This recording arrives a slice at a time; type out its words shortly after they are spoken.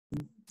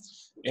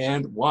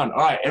And one. All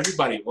right,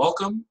 everybody,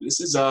 welcome.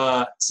 This is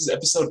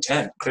episode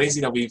 10.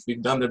 Crazy that we've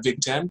done the Big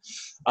 10.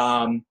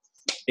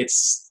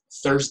 It's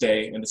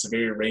Thursday and it's a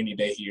very rainy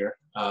day here.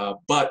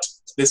 But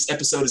this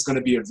episode is going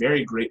to be a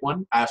very great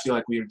one. I feel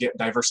like we are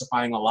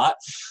diversifying a lot.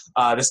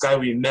 This guy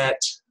we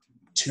met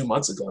 2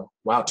 months ago.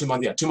 Wow, 2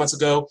 months. Yeah, 2 months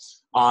ago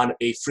on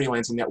a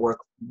freelancing network,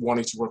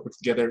 wanting to work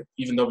together.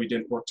 Even though we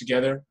didn't work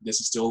together, this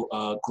is still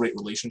a great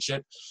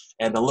relationship.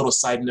 And a little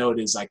side note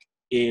is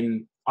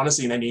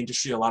honestly, in any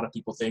industry, a lot of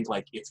people think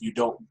like if you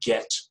don't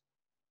get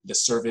the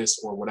service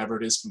or whatever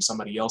it is from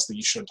somebody else, then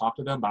you shouldn't talk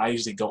to them. But I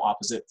usually go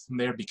opposite from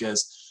there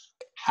because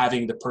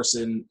having the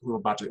person who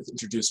I'm about to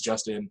introduce,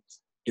 Justin,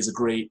 is a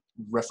great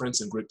reference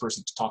and great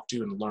person to talk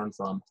to and learn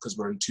from because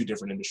we're in two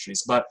different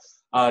industries. But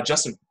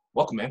Justin,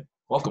 welcome, man.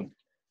 Welcome.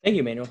 Thank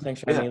you, Manuel.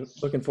 Thanks for having me.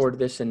 Looking forward to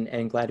this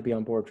and glad to be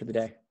on board for the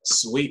day.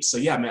 Sweet. So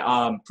yeah,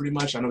 man, pretty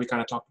much I know we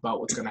kind of talked about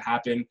what's going to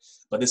happen,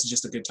 but this is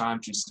just a good time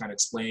to just kind of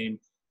explain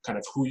kind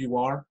of who you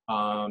are.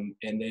 And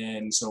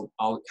then, so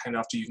I'll hand it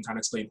off to you. You can kind of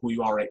explain who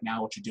you are right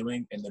now, what you're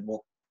doing, and then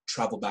we'll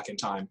travel back in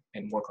time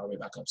and work our way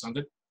back up. Sound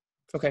good?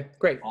 Okay,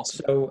 great.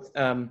 Awesome.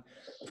 So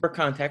for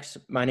context,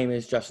 my name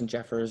is Justin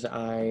Jeffers.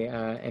 I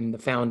am the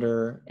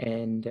founder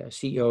and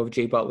CEO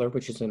of Butler,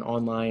 which is an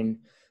online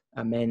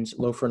men's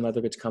loafer and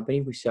leather goods company.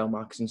 We sell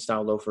moccasin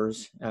style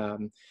loafers.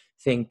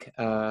 Think,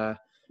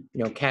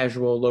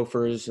 casual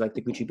loafers like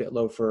the Gucci Bit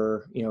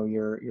loafer,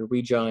 your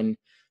Rejun,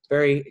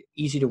 very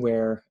easy to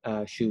wear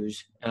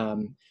shoes.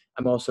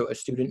 I'm also a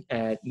student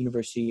at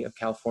University of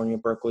California,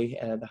 Berkeley,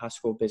 the High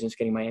School of Business,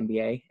 getting my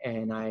MBA.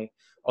 And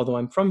although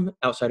I'm from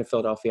outside of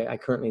Philadelphia, I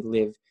currently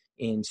live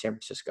in San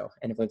Francisco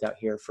and have lived out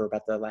here for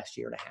about the last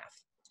year and a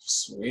half.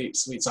 Sweet.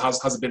 So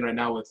how's it been right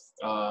now with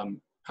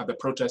have the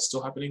protests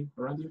still happening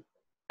around you?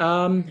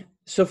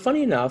 So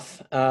funny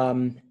enough,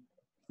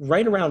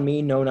 right around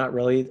me, no, not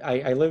really.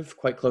 I live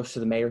quite close to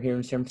the mayor here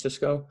in San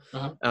Francisco.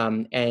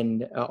 Uh-huh.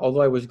 And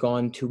although I was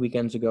gone 2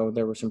 weekends ago,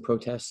 there were some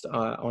protests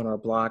on our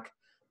block.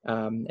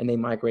 And they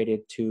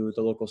migrated to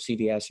the local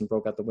CVS and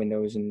broke out the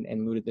windows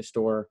and looted the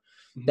store.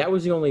 Mm-hmm. That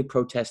was the only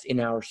protest in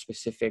our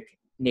specific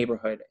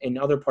neighborhood. In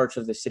other parts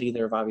of the city,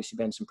 there have obviously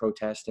been some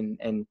protests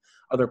and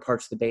other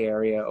parts of the Bay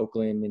Area,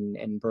 Oakland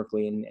and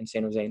Berkeley and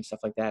San Jose and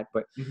stuff like that.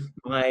 But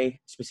my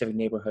specific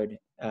neighborhood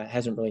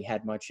hasn't really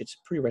had much. It's a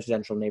pretty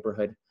residential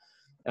neighborhood.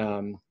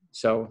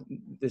 So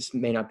this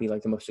may not be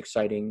like the most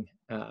exciting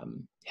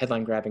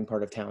headline grabbing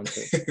part of town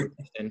to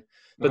protest in,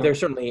 but there's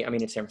certainly,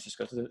 it's San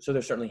Francisco, so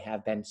there certainly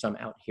have been some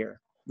out here.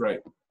 Right.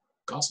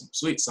 Awesome.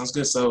 Sweet. Sounds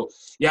good. So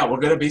yeah, we're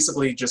going to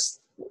basically just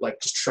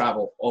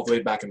travel all the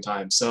way back in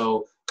time.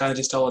 So kind of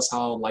just tell us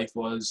how life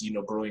was,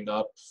 growing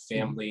up,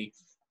 family.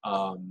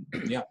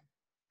 Yeah.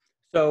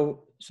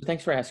 So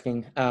thanks for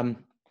asking.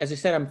 As I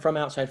said, I'm from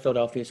outside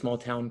Philadelphia, a small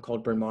town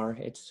called Bryn Mawr.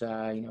 It's,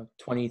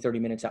 20, 30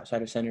 minutes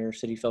outside of Center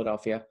City,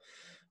 Philadelphia.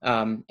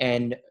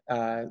 And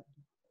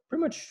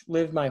pretty much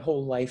lived my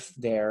whole life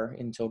there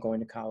until going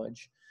to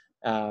college.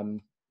 I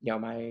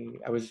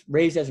was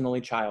raised as an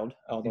only child,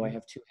 although I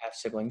have two half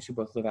siblings who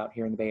both live out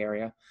here in the Bay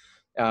Area.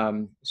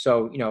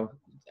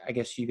 I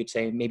guess you could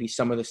say maybe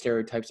some of the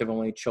stereotypes of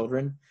only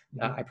children.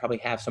 I probably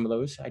have some of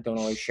those. I don't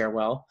always share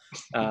well,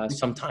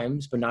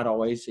 sometimes, but not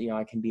always.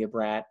 I can be a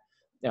brat.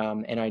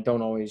 And I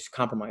don't always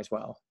compromise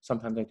well.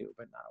 Sometimes I do,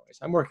 but not always.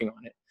 I'm working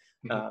on it.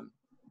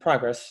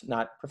 Progress,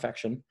 not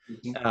perfection.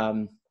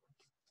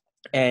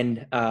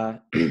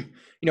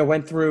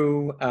 Went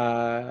through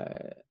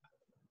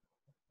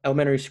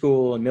elementary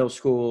school and middle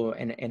school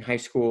and high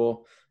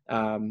school.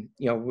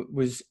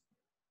 Was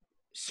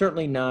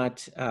certainly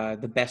not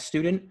the best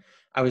student.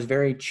 I was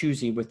very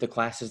choosy with the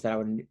classes that I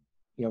would,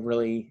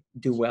 really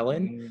do well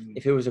in.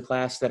 If it was a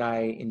class that I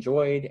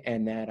enjoyed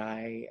and that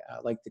I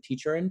liked the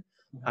teacher in,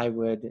 I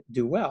would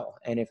do well.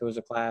 And if it was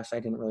a class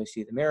I didn't really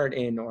see the merit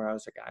in, or I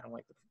was like, I don't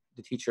like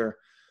the teacher,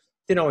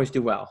 didn't always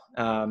do well.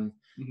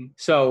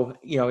 So,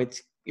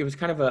 it was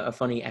kind of a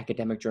funny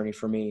academic journey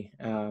for me,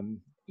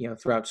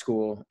 throughout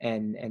school.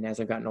 And as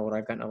I've gotten older,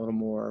 I've gotten a little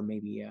more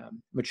maybe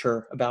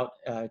mature about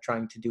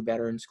trying to do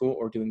better in school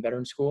or doing better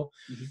in school.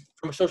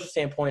 From a social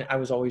standpoint, I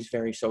was always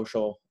very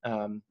social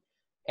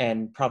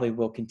and probably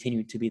will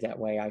continue to be that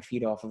way. I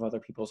feed off of other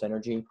people's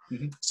energy.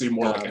 So you're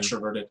more like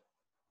extroverted.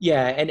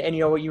 Yeah. And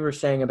what you were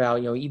saying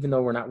about, even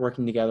though we're not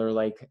working together,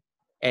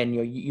 and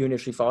you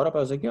initially followed up, I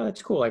was like,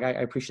 that's cool. Like, I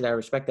appreciate that. I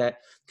respect that,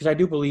 because I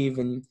do believe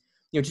in,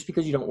 just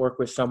because you don't work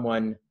with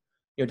someone,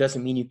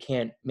 doesn't mean you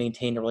can't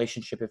maintain a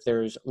relationship. If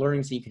there's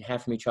learnings that you can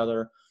have from each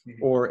other,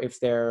 or if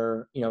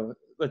they're,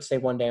 let's say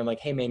one day I'm like,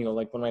 hey, Manuel,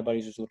 like one of my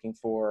buddies was looking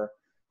for,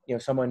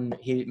 someone,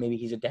 maybe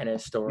he's a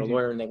dentist or a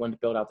lawyer and they want to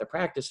build out their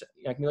practice.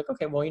 I can be like,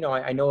 okay, well,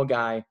 I know a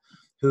guy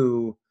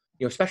who,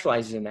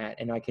 specializes in that,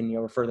 and I can,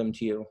 refer them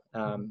to you.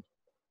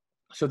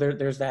 So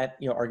there's that,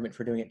 argument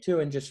for doing it too.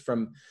 And just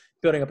from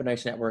building up a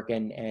nice network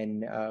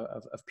and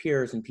of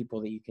peers and people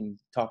that you can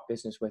talk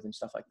business with and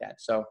stuff like that.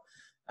 So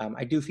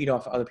I do feed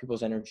off other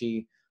people's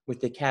energy,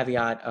 with the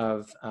caveat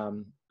of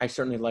I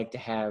certainly like to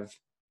have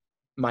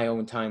my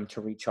own time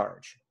to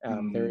recharge.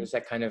 There is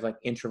that kind of like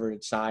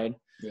introverted side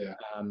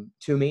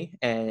to me.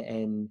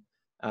 And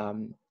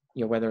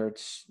Whether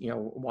it's,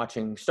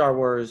 watching Star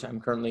Wars. I'm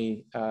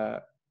currently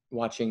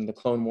watching the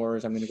Clone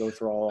Wars. I'm going to go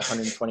through all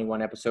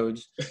 121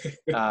 episodes.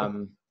 There's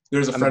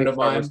a I'm friend big of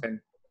Star Wars mine.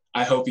 fan.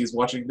 I hope he's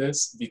watching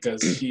this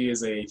because he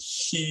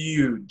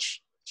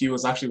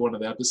was actually one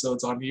of the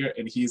episodes on here,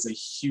 and he's a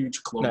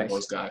huge Clone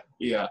Wars guy.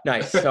 Yeah.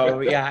 Nice.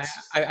 So yeah,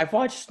 I've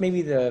watched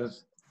maybe the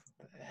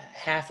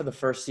half of the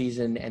first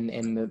season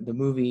and the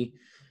movie,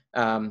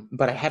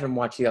 but I haven't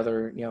watched the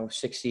other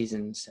 6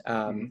 seasons.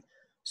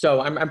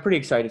 So I'm pretty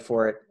excited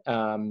for it.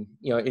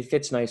 It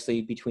fits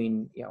nicely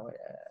between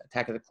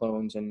Attack of the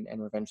Clones and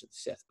Revenge of the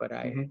Sith. But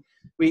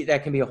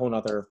that can be a whole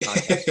nother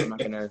podcast. So I'm not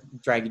going to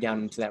drag you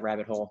down into that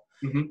rabbit hole.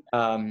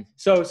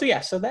 So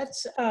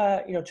that's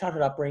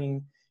childhood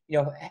upbringing.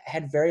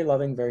 Had very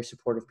loving, very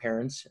supportive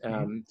parents.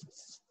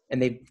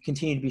 And they've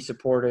continued to be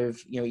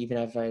supportive, even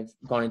as I've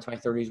gone into my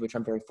 30s, which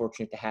I'm very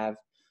fortunate to have.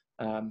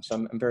 So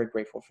I'm very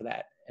grateful for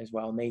that as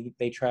well. And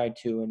they tried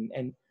to,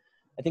 and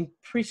I think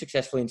pretty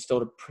successfully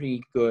instilled a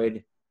pretty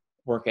good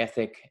work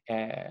ethic.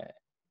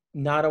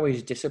 Not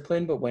always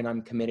disciplined, but when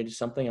I'm committed to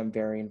something, I'm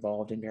very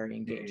involved and very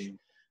engaged.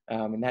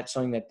 And that's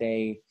something that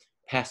they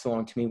passed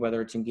along to me,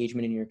 whether it's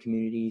engagement in your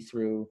community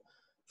through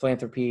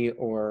philanthropy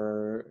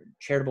or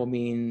charitable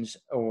means,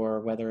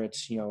 or whether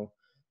it's,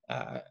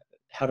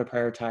 how to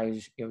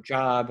prioritize,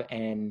 job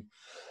and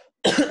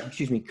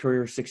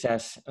career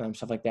success,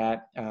 stuff like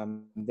that.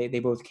 They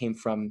both came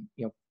from,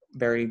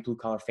 very blue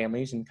collar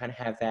families and kind of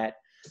have that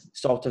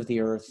salt of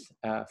the earth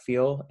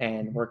feel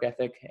and work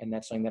ethic. And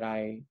that's something that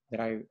I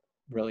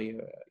really,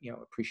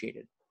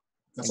 appreciated.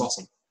 That's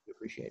awesome.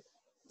 Appreciate.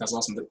 That's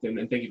awesome.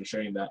 And thank you for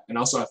sharing that. And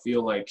also I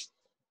feel like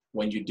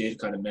when you did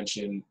kind of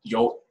mention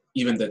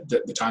even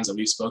the times that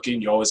we've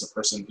spoken, you're always a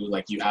person who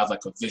you have a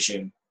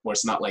vision where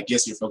it's not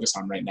yes, you're focused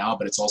on right now,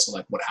 but it's also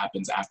what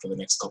happens after the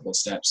next couple of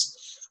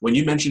steps. When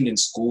you mentioned in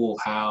school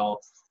how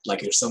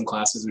there's some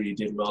classes where you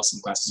did well, some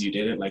classes you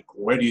didn't,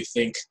 where do you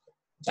think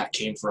that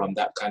came from?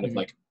 That kind of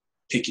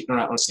picky, or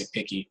I don't want to say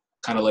picky,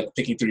 kind of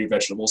picking through your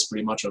vegetables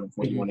pretty much of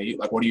what you want to eat.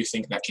 Where do you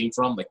think that came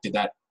from? Did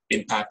that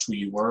impact who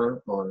you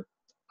were, or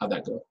how'd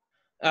that go?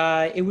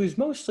 It was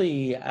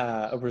mostly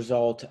a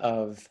result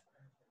of,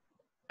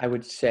 I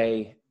would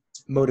say,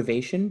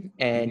 motivation,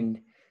 and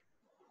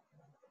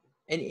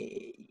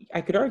I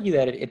could argue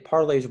that it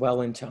parlays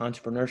well into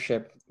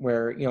entrepreneurship,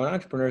 where an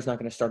entrepreneur is not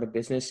going to start a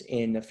business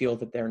in a field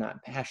that they're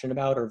not passionate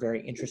about or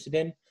very interested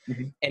in.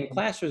 And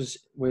class was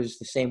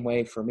the same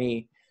way for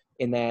me,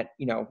 in that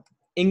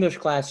English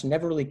class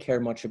never really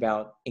cared much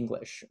about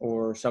English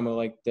or some of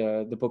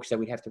the books that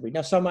we'd have to read.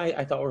 Now some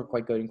I thought were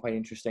quite good and quite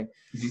interesting.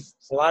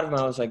 A lot of them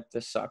I was like,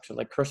 this sucks,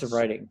 or cursive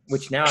writing,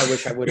 which now I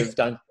wish I would have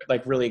done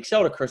really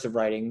excelled at cursive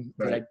writing,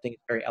 because I think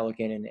it's very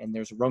elegant and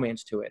there's a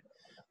romance to it.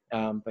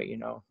 But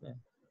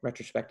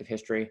retrospective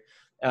history.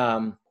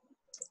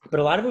 But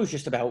a lot of it was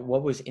just about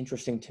what was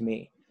interesting to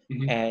me,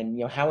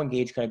 and how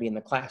engaged could I be in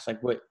the class?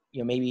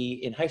 Maybe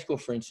in high school,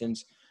 for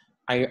instance,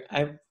 I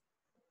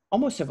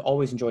almost have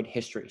always enjoyed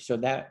history. So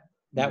that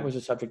was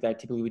a subject that I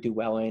typically would do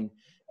well in.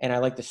 And I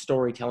liked the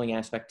storytelling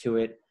aspect to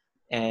it.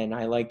 And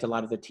I liked a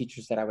lot of the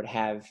teachers that I would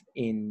have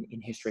in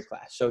history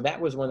class. So that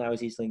was one that I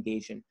was easily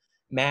engaged in.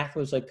 Math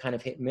was kind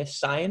of hit and miss.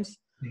 Science,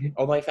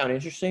 although I found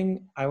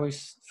interesting, I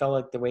always felt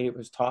like the way it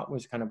was taught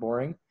was kind of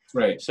boring.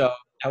 Right. So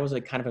that was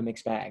kind of a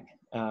mixed bag.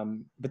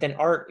 But then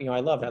art, I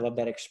loved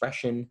that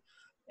expression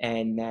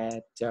and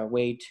that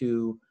way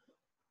to,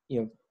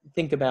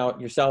 think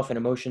about yourself and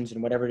emotions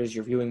and whatever it is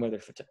you're viewing, whether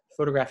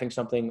photographing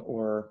something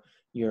or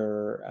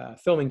you're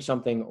filming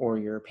something or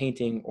you're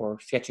painting or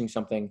sketching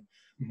something.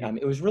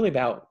 It was really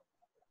about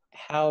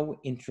how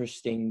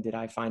interesting did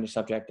I find a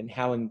subject and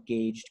how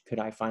engaged could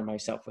I find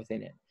myself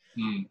within it.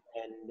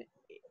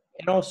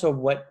 And also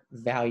what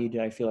value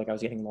did I feel like I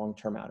was getting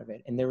long-term out of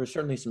it. And there was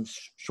certainly some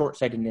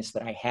short-sightedness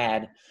that I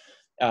had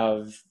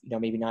of,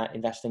 maybe not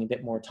investing a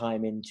bit more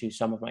time into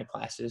some of my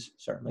classes,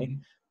 certainly.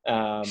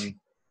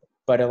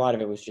 But a lot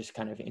of it was just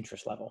kind of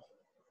interest level.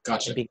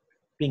 Gotcha.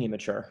 Being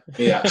immature.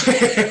 Yeah.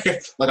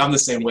 I'm the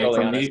same way.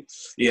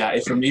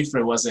 For me,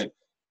 it wasn't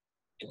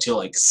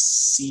until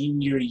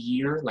senior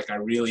year, I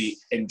really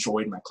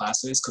enjoyed my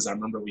classes, because I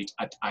remember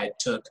I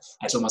told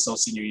myself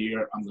senior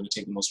year, I'm going to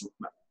take the most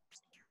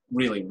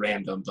really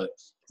random, but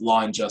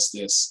law and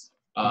justice,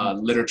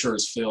 literature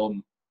is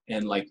film,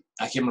 and I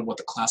can't remember what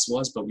the class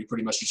was, but we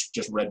pretty much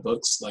just read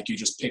books. You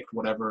just picked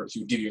whatever, he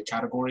would give you a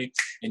category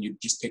and you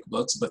just pick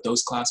books. But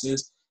those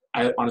classes,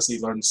 I honestly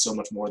learned so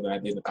much more than I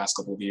did in the past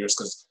couple of years,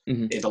 because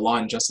in the law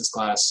and justice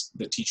class,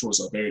 the teacher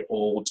was a very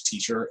old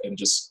teacher and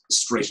just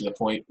straight to the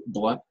point,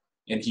 blunt.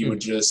 And he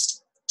would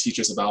just teach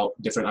us about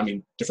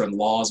different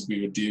laws.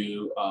 We would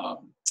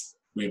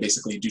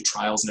basically do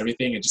trials and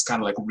everything, and just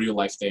kind of real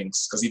life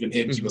things. Because even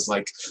him, he was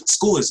like,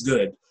 school is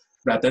good,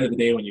 but at the end of the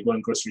day, when you're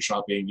going grocery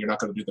shopping, you're not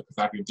going to do the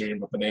Pythagorean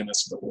theorem of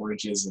bananas for the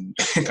oranges and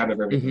kind of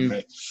everything,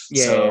 right?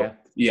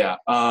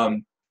 Yeah.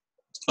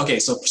 Okay,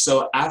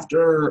 so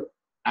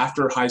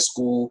after high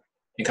school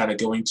and kind of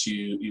going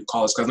to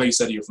college, because I know you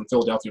said you're from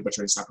Philadelphia, but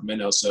you're in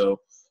Sacramento, so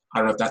I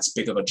don't know if that's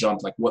big of a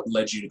jump. What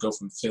led you to go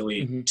from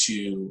Philly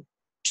to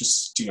to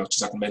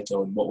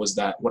Sacramento, and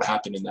what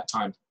happened in that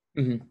time?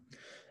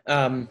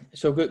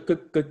 So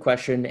good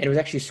question. And it was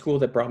actually school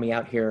that brought me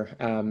out here.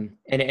 And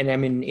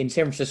I'm in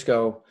San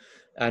Francisco,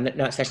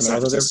 not Sacramento,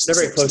 although they're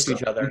very close to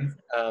each other.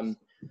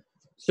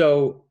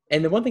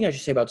 And the one thing I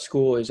should say about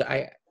school is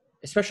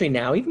especially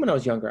now, even when I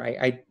was younger,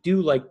 I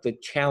do like the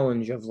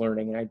challenge of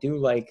learning, and I do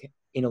like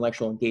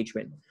intellectual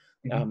engagement.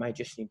 I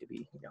just need to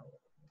be,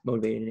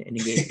 motivated and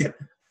engaged.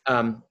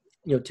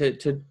 But,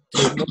 to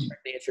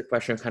answer your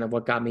question of kind of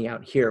what got me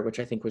out here, which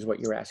I think was what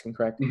you were asking,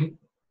 correct?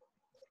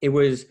 It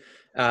was,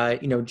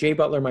 Jay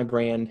Butler, my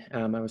brand.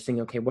 I was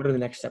thinking, okay, what are the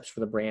next steps for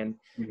the brand?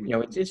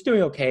 It's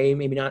doing okay,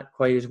 maybe not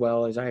quite as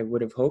well as I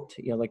would have hoped.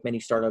 Like many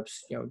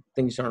startups,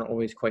 things aren't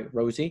always quite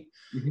rosy.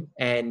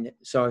 And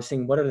so I was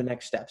thinking, what are the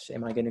next steps?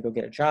 Am I going to go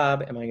get a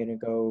job? Am I going to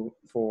go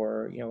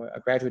for, a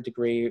graduate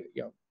degree?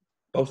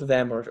 Both of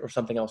them or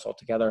something else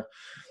altogether.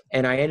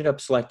 And I ended up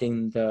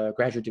selecting the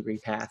graduate degree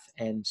path.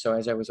 And so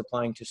as I was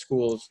applying to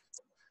schools,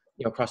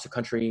 across the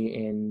country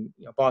in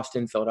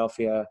Boston,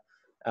 Philadelphia,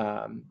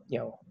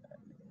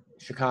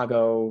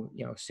 Chicago,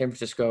 San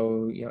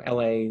Francisco,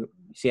 LA,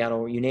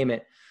 Seattle, you name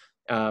it.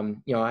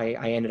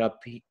 I ended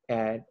up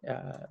at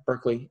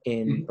Berkeley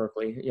in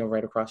Berkeley,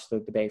 right across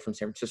the bay from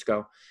San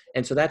Francisco.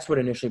 And so that's what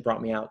initially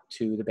brought me out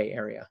to the Bay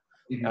Area.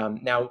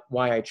 Now,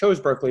 why I chose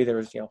Berkeley, there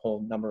was a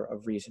whole number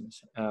of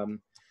reasons.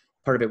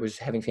 Part of it was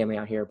having family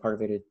out here. Part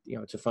of it,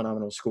 it's a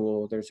phenomenal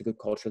school. There's a good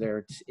culture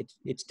there.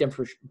 It's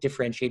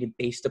differentiated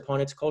based upon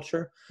its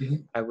culture.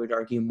 I would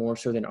argue more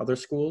so than other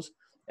schools,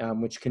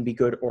 which can be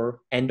good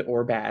or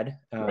bad,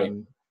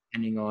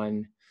 depending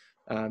on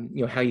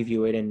how you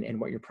view it and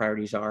what your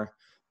priorities are.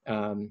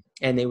 And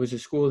it was a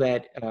school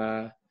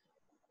that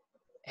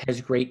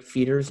has great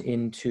feeders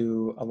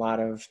into a lot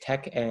of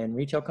tech and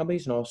retail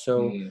companies, and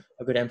also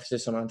a good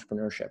emphasis on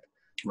entrepreneurship.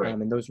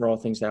 And those were all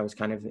things that I was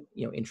kind of,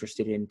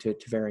 interested in to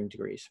varying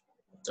degrees.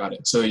 Got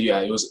it. So yeah,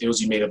 it was,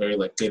 you made a very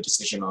good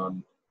decision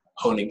on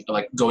honing,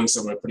 going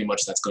somewhere pretty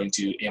much that's going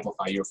to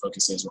amplify your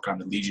focuses or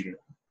kind of lead you to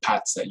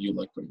paths that you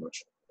like pretty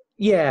much.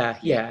 Yeah.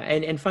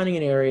 And finding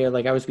an area,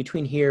 I was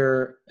between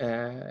here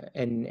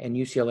and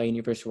UCLA,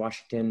 University of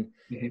Washington,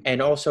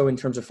 and also in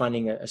terms of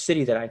finding a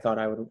city that I thought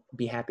I would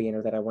be happy in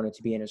or that I wanted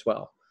to be in as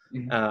well.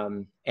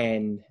 I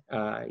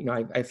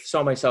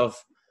saw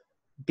myself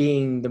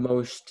being the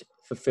most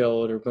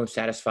fulfilled or most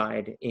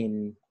satisfied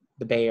in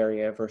the Bay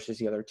Area versus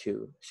the other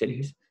two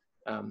cities.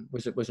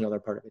 Was another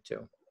part of it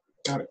too.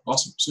 Got it.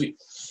 Awesome.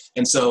 Sweet.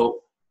 And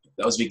so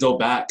as we go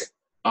back,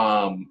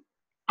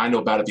 I know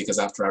about it because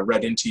after I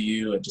read into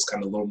you and just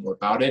kind of learned more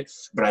about it,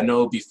 but I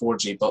know before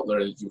Jay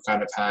Butler, you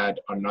kind of had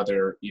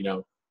another,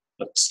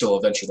 still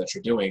a venture that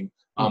you're doing.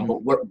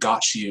 But what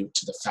got you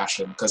to the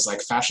fashion? Because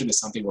fashion is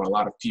something where a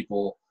lot of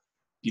people,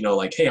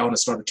 hey, I want to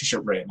start a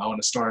t-shirt brand. I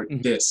want to start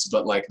this,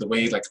 but the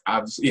way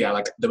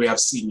the way I've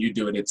seen you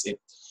do it,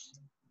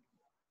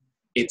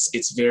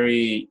 it's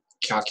very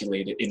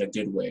calculated in a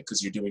good way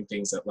because you're doing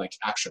things that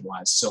action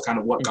wise. So kind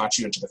of what got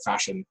you into the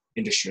fashion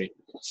industry?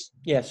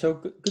 Yeah. So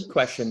good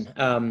question.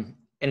 And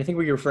I think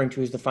what you're referring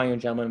to is the Fine Young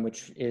Gentleman,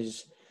 which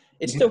is,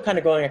 it's still kind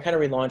of going. I kind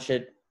of relaunched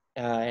it.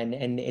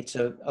 And it's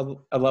a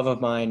love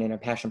of mine and a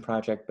passion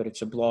project, but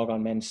it's a blog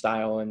on men's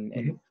style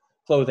and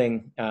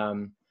clothing.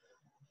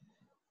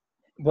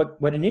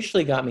 What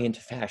initially got me into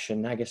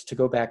fashion, I guess, to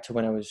go back to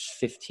when I was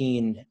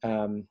 15,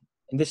 and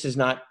this is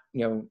not,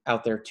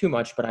 out there too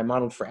much, but I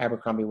modeled for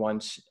Abercrombie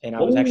once, and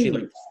I was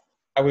actually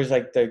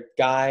the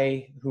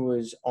guy who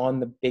was on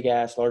the big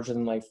ass, larger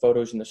than life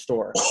photos in the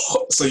store.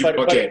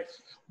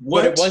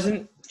 But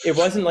it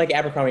wasn't like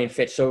Abercrombie and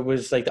Fitch. So it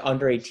was the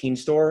under 18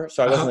 store.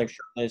 So I wasn't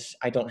shirtless.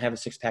 I don't have a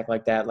six pack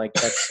like that.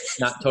 That's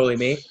not totally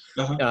me.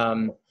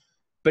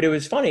 But it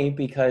was funny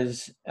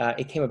because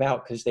it came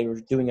about because they were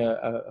doing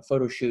a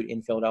photo shoot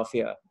in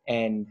Philadelphia,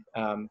 and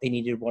they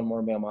needed one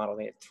more male model.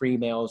 They had 3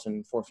 males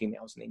and 4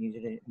 females, and they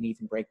needed an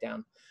even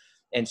breakdown.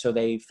 And so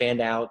they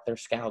fanned out their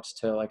scouts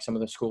to some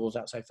of the schools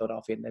outside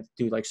Philadelphia, and the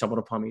dude stumbled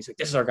upon me. He's like,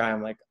 "This is our guy."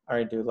 I'm like, "All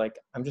right, dude.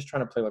 I'm just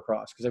trying to play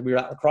lacrosse," because we were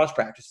at lacrosse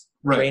practice.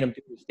 Random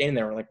dude was standing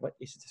there. We're like, "What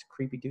is this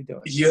creepy dude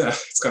doing?" Yeah,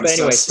 it's kind of. But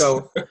anyway,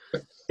 so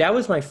that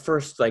was my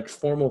first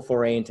formal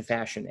foray into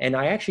fashion, and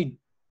I actually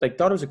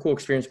thought it was a cool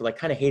experience, but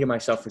kind of hated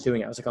myself for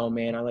doing it. I was like, "Oh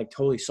man, I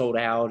totally sold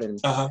out," and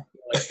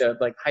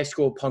the high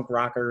school punk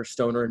rocker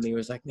stoner in me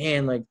was like,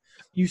 "Man,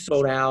 you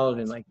sold out,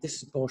 and this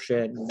is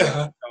bullshit." And,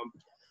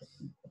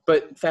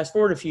 but fast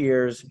forward a few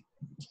years,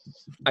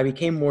 I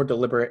became more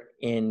deliberate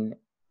in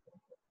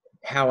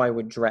how I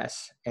would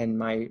dress, and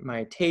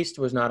my taste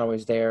was not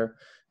always there,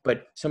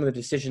 but some of the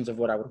decisions of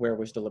what I would wear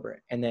was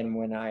deliberate. And then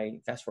when I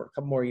fast forward a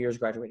couple more years,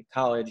 graduated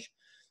college,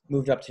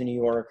 moved up to New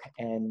York,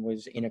 and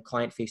was in a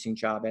client-facing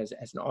job as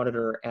an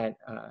auditor at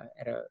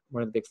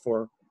one of the big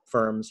 4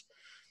 firms.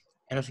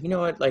 And I was like, you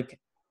know what,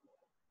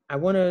 I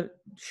want to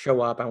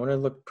show up. I want to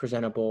look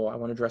presentable. I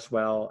want to dress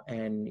well.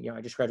 And, I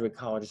just graduated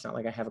college. It's not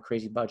like I have a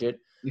crazy budget.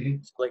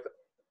 So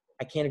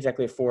I can't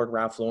exactly afford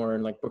Ralph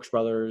Lauren, Brooks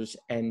Brothers,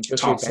 and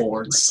Tom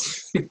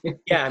Ford's.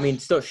 Yeah. I mean,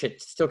 still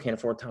can't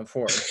afford Tom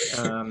Ford.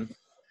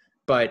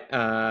 But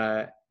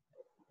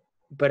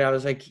but I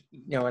was like,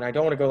 and I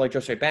don't want to go like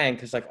Jose Bang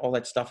because like all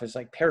that stuff is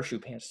like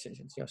parachute pants,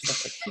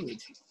 stuff like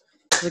huge.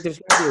 Like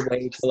there's gotta be a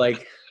way to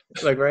like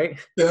right.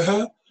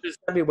 Uh-huh. There's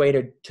gotta be a way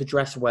to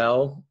dress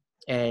well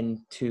and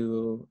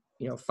to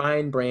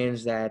find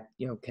brands that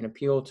can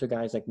appeal to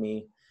guys like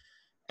me.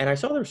 And I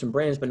saw there were some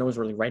brands, but no one's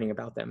really writing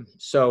about them.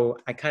 So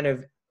I kind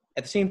of,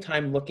 at the same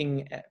time,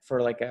 looking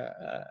for like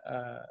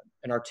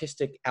an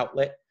artistic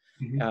outlet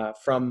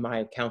from my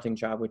accounting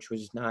job, which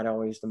was not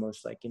always the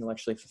most like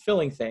intellectually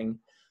fulfilling thing,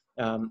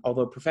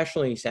 although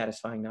professionally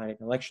satisfying, not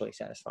intellectually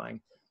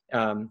satisfying.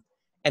 And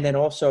then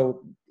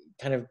also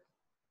kind of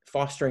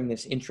fostering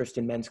this interest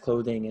in men's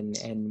clothing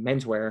and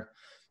menswear.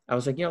 I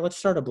was like, let's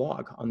start a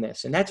blog on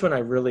this. And that's when I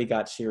really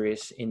got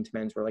serious into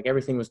menswear. Like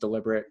everything was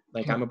deliberate.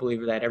 Like I'm a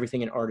believer that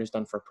everything in art is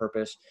done for a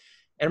purpose.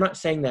 And I'm not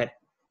saying that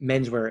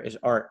menswear is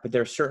art, but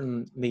there's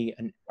certainly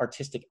an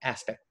artistic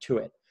aspect to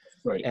it.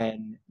 Right.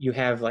 And you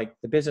have like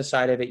the business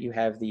side of it. You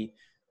have the,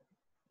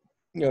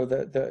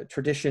 the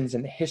traditions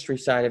and the history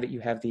side of it. You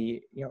have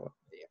the,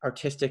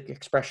 artistic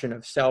expression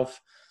of self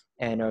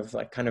and of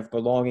like kind of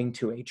belonging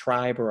to a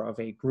tribe or of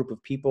a group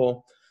of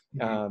people.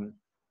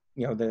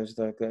 There's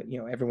the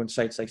everyone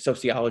cites like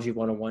sociology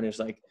 101 is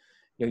like,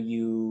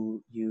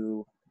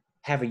 you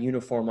have a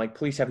uniform, like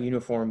police have a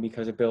uniform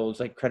because it builds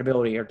like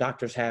credibility, or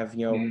doctors have,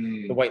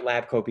 the white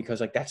lab coat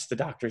because like that's the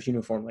doctor's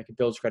uniform. Like it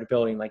builds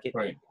credibility and like it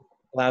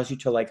allows you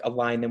to like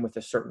align them with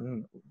a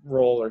certain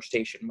role or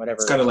station, whatever.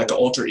 It's kind of like an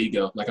alter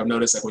ego. Like I've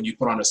noticed like when you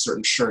put on a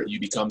certain shirt, you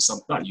become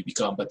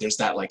but there's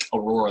that like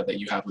aurora that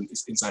you have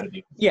inside of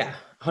you. Yeah,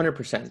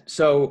 100%.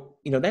 So,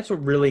 that's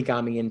what really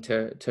got me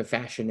into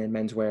fashion and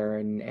menswear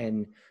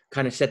and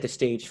kind of set the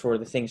stage for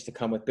the things to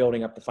come with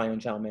building up the Fine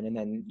Gentleman and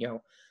then,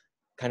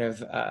 kind of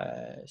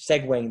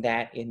segueing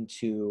that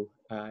into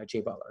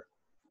Jay Butler.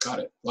 Got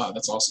it. Wow,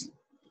 that's awesome.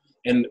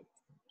 And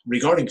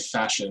regarding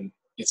fashion,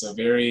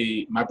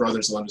 my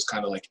brother's the one who's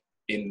kind of like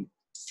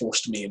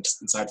forced me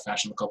inside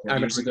fashion a couple of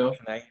years ago.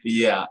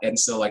 Yeah. And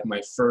so like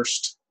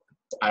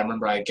I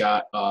remember I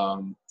got,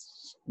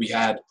 we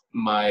had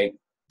my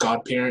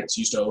godparents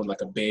used to own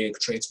like a big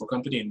transport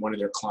company, and one of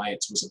their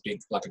clients was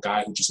a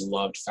guy who just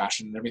loved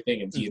fashion and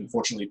everything. And he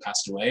unfortunately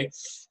passed away.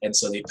 And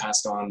so they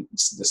passed on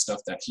the stuff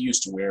that he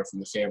used to wear from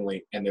the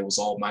family, and it was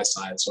all my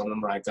size. So I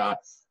remember I got,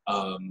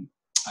 I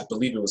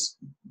believe it was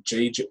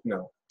JJ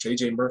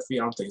Murphy.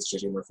 I don't think it's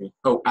JJ Murphy.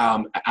 Oh,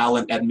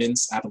 Alan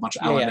Edmonds. I have a bunch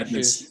of Alan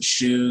Edmonds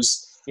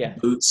shoes,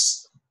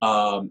 boots.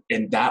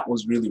 And that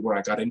was really where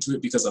I got into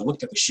it, because I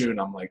looked at the shoe and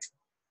I'm like,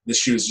 this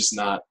shoe is just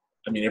not,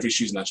 every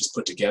shoe is not just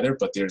put together,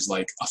 but there's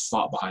like a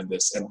thought behind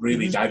this, and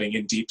really diving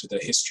in deep to the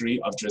history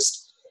of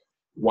just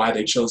why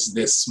they chose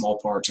this small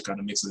part to kind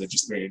of mix with it.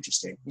 Just very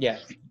interesting. Yeah.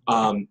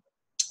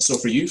 So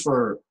for you,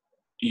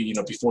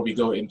 before we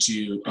go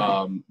into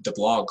the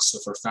blog, so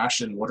for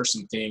fashion, what are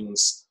some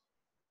things,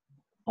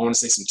 I want to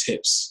say some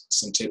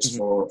tips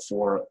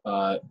for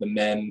the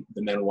men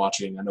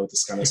watching. I know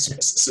this kind of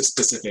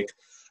specific,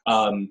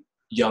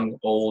 young,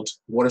 old.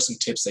 What are some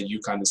tips that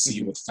you kind of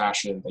see with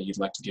fashion that you'd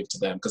like to give to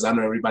them? Because I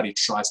know everybody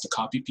tries to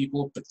copy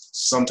people, but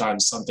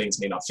sometimes some things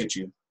may not fit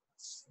you.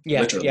 Yeah,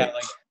 literally. yeah.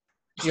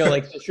 Like,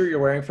 like the shirt you're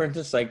wearing, for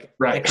instance, like,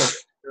 right.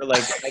 You're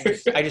like,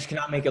 I just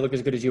cannot make it look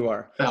as good as you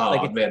are. Oh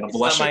like, man, I'm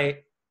blushing.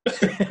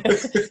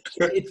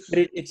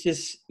 It's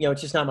just,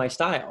 it's just not my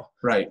style.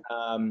 Right.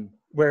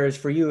 Whereas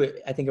for you,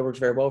 I think it works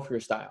very well for your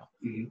style.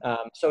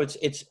 So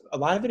it's a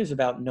lot of it is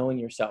about knowing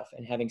yourself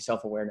and having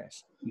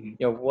self-awareness.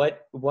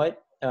 What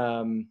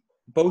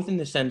both in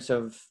the sense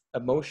of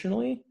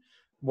emotionally,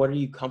 what are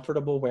you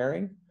comfortable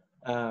wearing?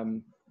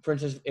 For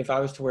instance, if I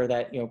was to wear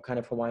that, kind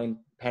of Hawaiian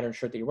pattern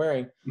shirt that you're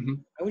wearing,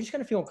 I would just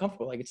kind of feel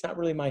uncomfortable. Like, it's not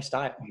really my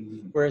style.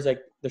 Whereas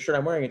like the shirt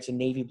I'm wearing, it's a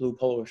navy blue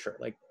polo shirt.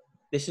 Like,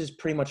 this is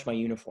pretty much my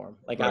uniform.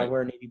 Like, I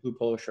wear a navy blue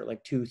polo shirt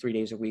like 2-3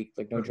 days a week,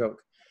 like no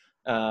joke.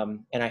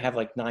 And I have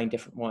like 9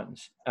 different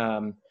ones.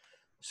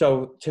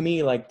 So to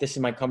me, like, this is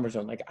my comfort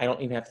zone. Like, I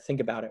don't even have to think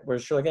about it.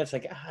 Whereas like that's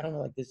like, I don't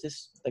know, like, does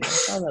this like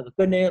I look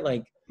good in it?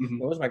 Like,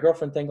 what does my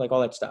girlfriend think? Like,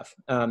 all that stuff.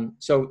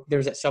 So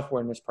there's that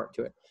self-awareness part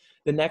to it.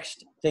 The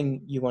next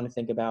thing you want to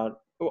think about,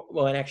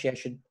 well, and actually I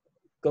should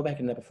go back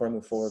into that before I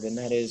move forward, and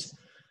that is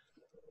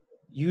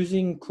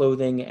using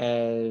clothing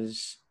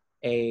as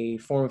a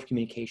form of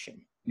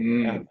communication.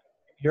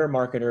 You're a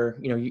marketer,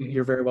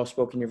 you're very well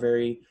spoken, you're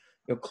very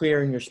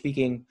clear in your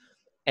speaking.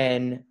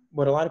 And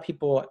what a lot of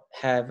people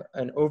have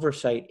an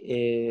oversight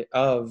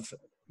of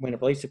when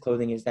it relates to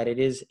clothing is that it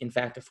is in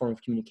fact a form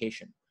of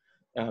communication.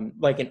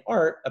 Like in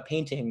art, a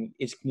painting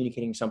is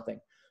communicating something.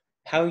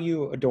 How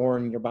you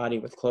adorn your body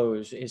with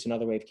clothes is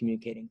another way of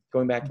communicating.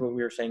 Going back to what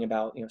we were saying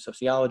about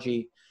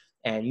sociology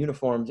and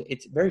uniforms,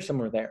 it's very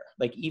similar there.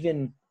 Like,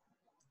 even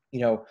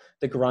the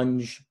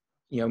grunge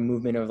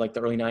movement of like the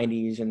early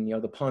 90s and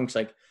the punks,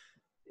 like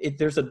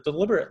there's a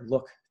deliberate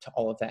look to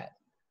all of that.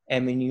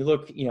 And when you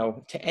look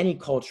to any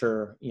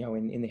culture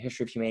in the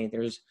history of humanity,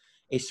 there's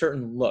a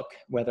certain look,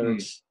 whether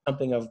it's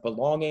something of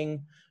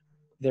belonging.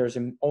 There's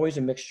always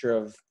a mixture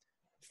of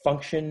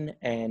function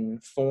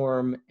and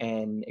form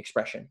and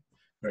expression.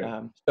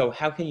 So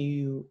how can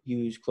you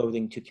use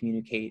clothing to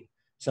communicate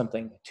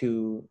something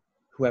to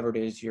whoever it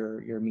is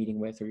you're meeting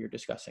with or you're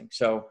discussing.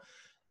 So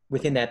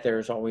within that,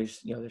 there's always,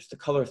 there's the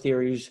color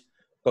theories,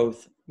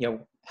 both,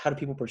 how do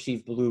people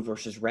perceive blue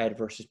versus red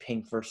versus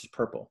pink versus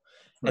purple?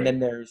 Right. And then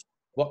there's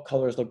what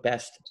colors look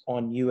best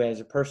on you as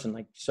a person.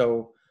 Like,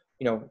 so,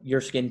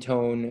 your skin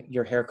tone,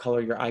 your hair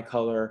color, your eye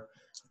color,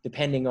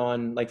 depending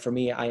on, like, for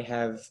me, I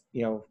have,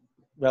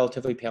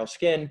 relatively pale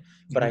skin,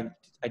 but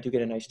I do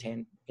get a nice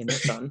tan in the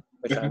sun,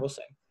 which I will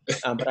say.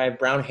 But I have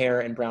brown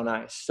hair and brown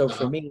eyes. So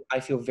for me, I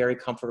feel very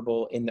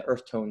comfortable in the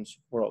earth tones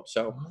world.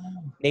 So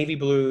navy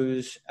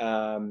blues,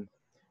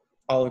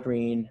 olive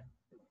green,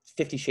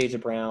 50 shades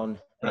of brown.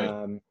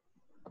 Right.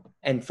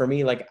 And for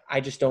me, like, I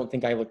just don't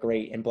think I look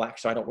great in black,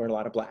 so I don't wear a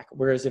lot of black.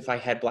 Whereas if I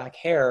had black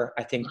hair,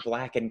 I think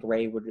black and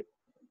gray would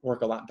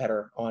work a lot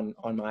better on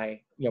my,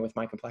 with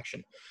my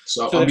complexion.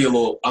 So I'll be a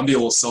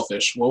little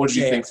selfish. What would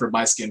you think for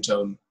my skin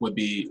tone would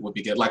be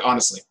good? Like,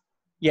 honestly.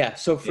 Yeah.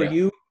 So for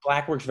you,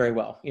 black works very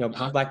well.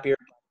 Black beard,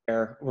 black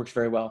hair works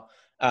very well.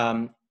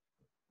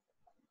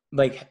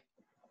 Like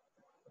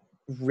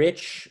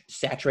rich,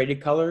 saturated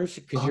colors,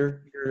 because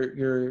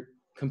your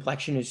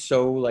complexion is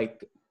so,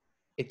 like,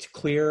 it's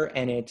clear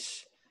and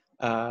it's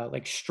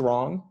like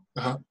strong.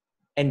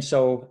 And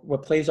so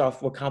what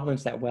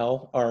complements that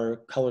well are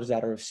colors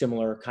that are of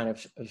similar kind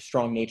of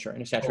strong nature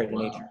and a saturated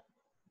nature.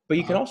 But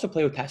you can also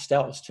play with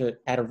pastels to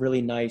add a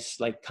really nice,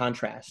 like,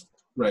 contrast.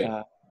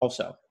 Right.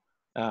 Also.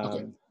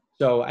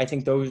 So I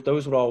think those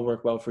would all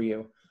work well for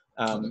you.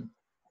 And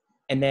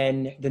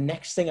then the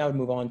next thing I would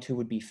move on to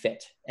would be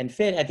fit. And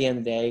fit, at the end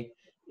of the day,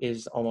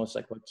 is almost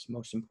like what's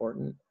most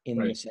important in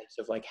the sense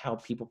of, like, how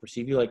people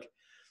perceive you. Like,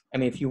 I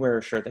mean, if you wear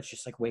a shirt that's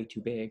just, like, way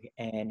too big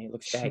and it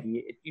looks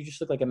baggy, you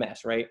just look like a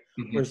mess, right?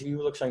 Whereas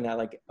you look something that,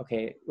 like,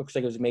 okay, it looks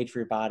like it was made for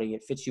your body.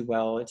 It fits you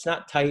well. It's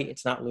not tight.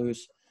 It's not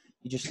loose.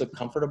 You just look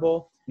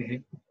comfortable.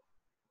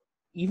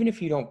 Even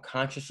if you don't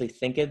consciously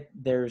think it,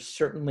 there's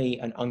certainly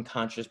an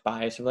unconscious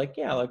bias of, like,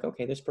 yeah, like,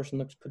 okay, this person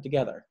looks put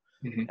together.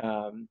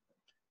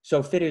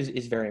 So fit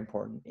is very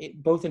important,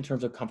 both in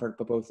terms of comfort,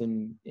 but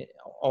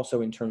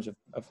also in terms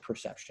of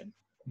perception.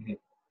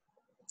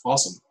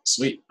 Awesome.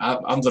 Sweet.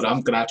 I'm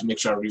gonna have to make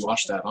sure I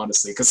rewatch that,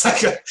 honestly, because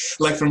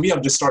like for me,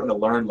 I'm just starting to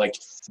learn, like,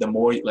 the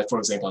more, like, for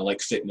example, I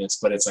like fitness,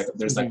 but it's like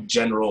there's like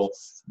general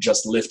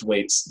just lift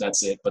weights,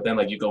 that's it. But then,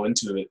 like, you go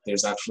into it,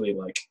 there's actually,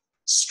 like,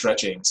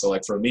 stretching. So,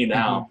 like, for me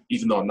now,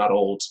 even though I'm not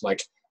old,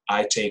 like,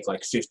 I take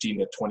like 15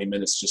 to 20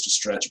 minutes just to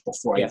stretch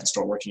before I even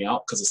start working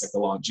out, because it's like the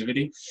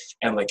longevity.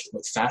 And, like,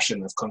 with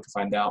fashion, I've come to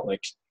find out,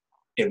 like,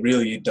 it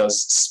really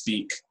does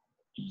speak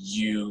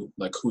you,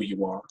 like, who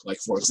you are. Like,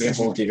 for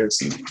example,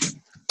 see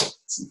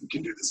if we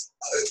can do this.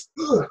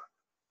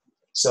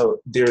 So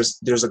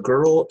there's a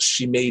girl,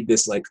 she made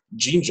this, like,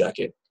 jean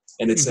jacket,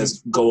 and it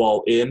says "Go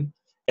all in,"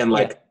 and,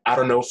 like, I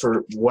don't know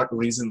for what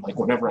reason, like,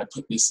 whenever I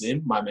put this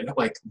in,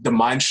 like, the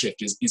mind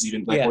shift is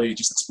even, like, what you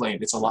just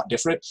explained. It's a lot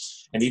different.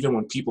 And even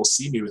when people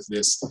see me with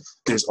this,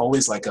 there's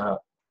always like a,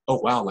 oh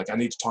wow, like, I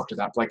need to talk to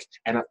that, like,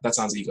 and that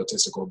sounds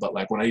egotistical, but,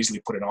 like, when I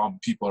usually put it on,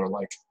 people are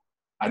like,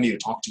 I need to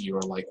talk to you,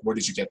 or, like, where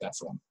did you get that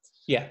from?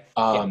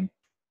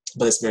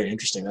 But it's very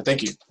interesting.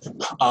 Thank you.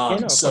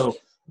 So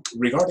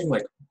regarding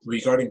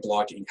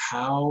blogging,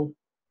 how,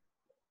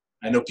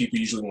 I know people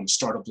usually want to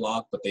start a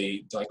blog, but they're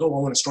like, oh,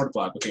 I want to start a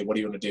blog. Okay, what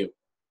do you want to do?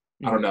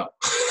 I don't know.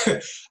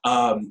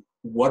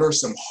 What are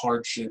some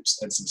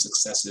hardships and some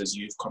successes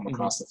you've come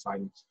across to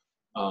find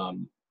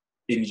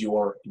in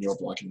your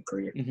blogging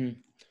career?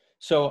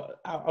 So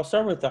I'll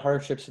start with the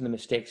hardships and the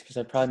mistakes, because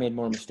I've probably made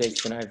more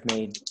mistakes than I've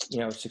made,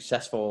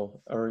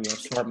 successful or,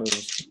 smart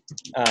moves.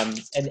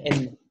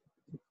 And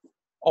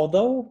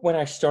although when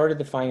I started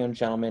the Fine Young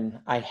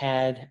Gentleman, I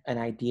had an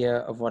idea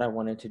of what I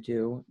wanted to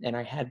do, and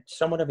I had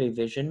somewhat of a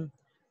vision.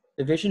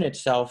 The vision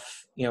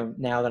itself,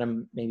 now that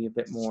I'm maybe a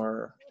bit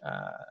more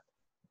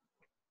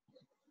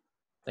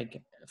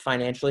like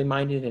financially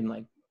minded and,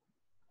 like,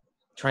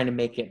 trying to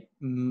make it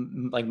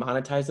like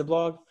monetize the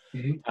blog,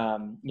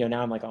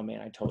 now I'm like, oh man,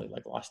 I totally,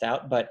 like, lost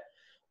out. But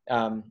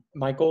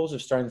my goals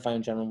of starting the Fine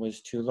Young Gentleman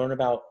was to learn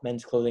about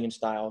men's clothing and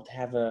style, to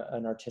have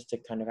an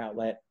artistic kind of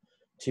outlet,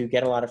 to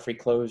get a lot of free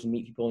clothes and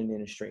meet people in the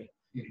industry.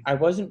 I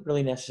wasn't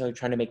really necessarily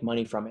trying to make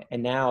money from it.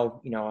 And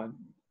now,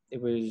 it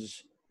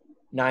was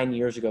 9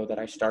 years ago that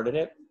I started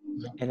it.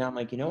 And now I'm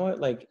like, you know what,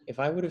 like, if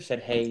I would have said,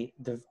 hey,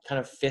 the kind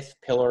of fifth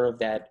pillar of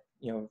that,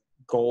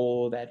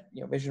 goal, that,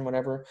 vision,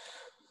 whatever,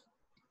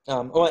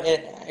 well,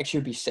 it actually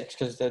would be six,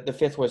 because the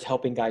fifth was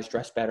helping guys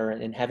dress better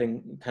and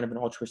having kind of an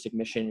altruistic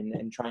mission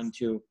and trying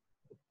to,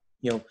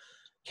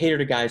 cater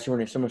to guys who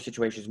are in a similar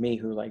situation as me,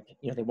 who, like,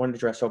 they wanted to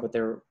dress up, but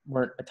there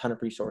weren't a ton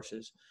of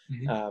resources.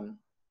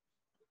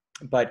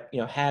 But,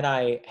 had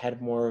I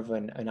had more of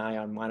an eye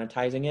on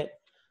monetizing it,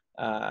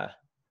 that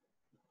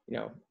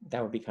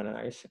would be kind of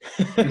nice.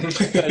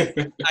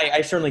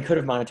 I certainly could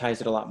have monetized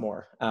it a lot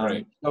more.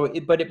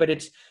 But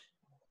it's,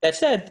 that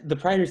said, the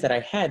priorities that I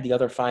had, the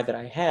other 5 that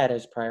I had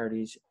as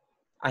priorities,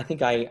 I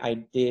think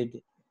I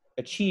did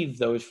achieve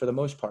those for the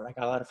most part. I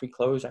got a lot of free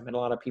clothes. I met a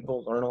lot of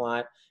people, learned a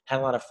lot, had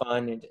a lot of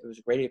fun. And it was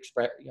a great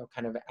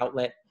kind of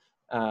outlet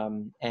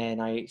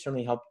And I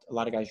certainly helped a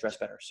lot of guys dress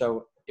better.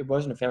 So it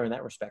wasn't a failure in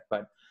that respect,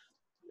 but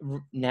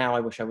now I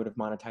wish I would have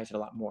monetized it a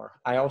lot more.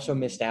 I also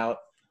missed out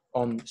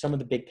on some of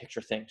the big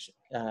picture things.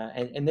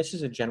 And this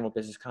is a general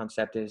business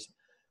concept is,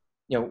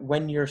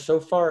 when you're so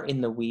far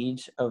in the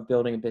weeds of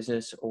building a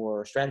business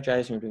or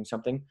strategizing or doing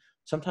something,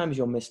 sometimes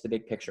you'll miss the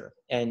big picture.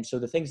 And so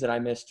the things that I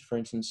missed, for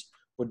instance,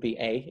 would be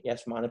A,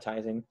 yes,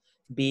 monetizing,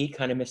 B,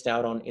 kind of missed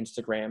out on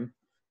Instagram,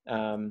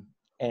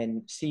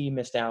 and C,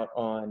 missed out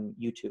on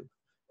YouTube.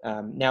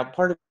 Now,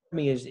 part of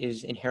me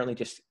is inherently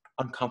just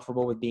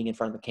uncomfortable with being in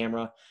front of the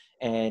camera,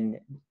 and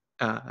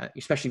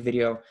especially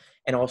video,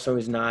 and also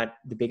is not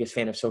the biggest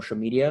fan of social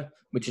media,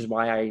 which is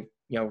why I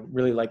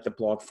really like the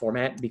blog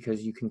format,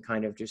 because you can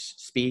kind of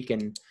just speak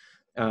and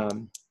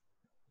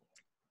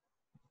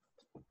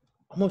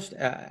almost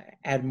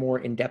add more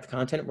in-depth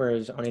content,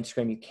 whereas on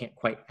Instagram you can't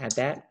quite add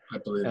that. I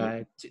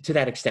believe to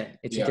that extent.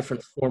 It's Yeah. a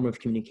different form of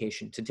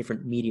communication. It's a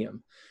different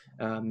medium.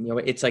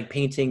 It's like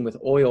painting with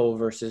oil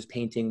versus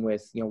painting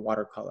with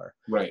watercolor.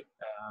 Right.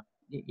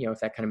 If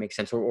that kind of makes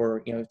sense,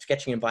 or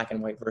sketching in black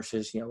and white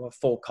versus a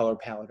full color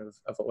palette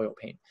of oil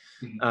paint.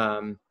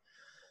 Mhm.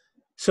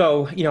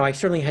 So I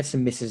certainly had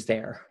some misses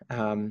there.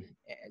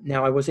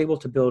 Now I was able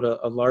to build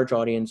a large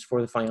audience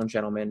for the Fine Young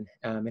Gentleman,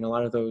 and a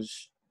lot of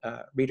those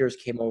readers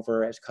came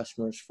over as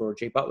customers for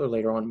Jay Butler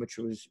later on, which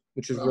was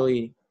Wow.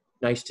 really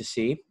nice to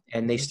see,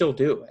 and they Mhm. still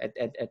do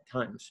at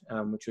times,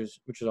 which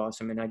was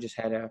awesome. And I just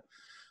had an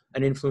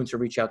influencer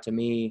reach out to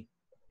me,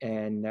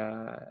 and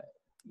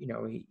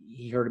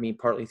he heard of me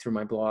partly through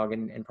my blog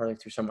and partly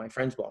through some of my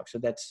friends' blogs. So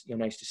that's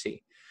nice to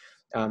see.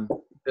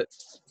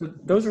 So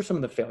those are some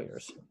of the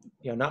failures.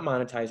 Not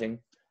monetizing,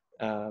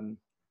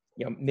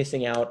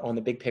 missing out on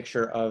the big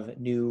picture of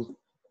new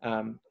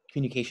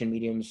communication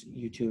mediums,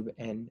 YouTube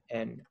and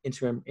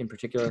Instagram in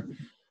particular.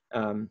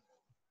 And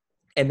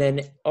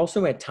then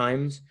also at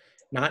times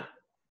not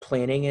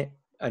planning it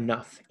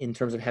enough in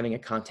terms of having a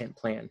content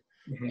plan,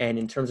 Mhm. and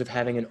in terms of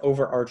having an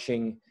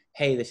overarching,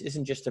 hey, this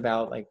isn't just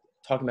about like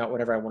talking about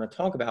whatever I want to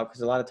talk about,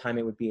 because a lot of time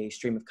it would be a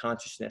stream of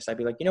consciousness. I'd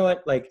be like,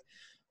 what, like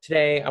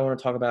today I want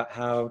to talk about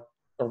how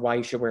or why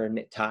you should wear a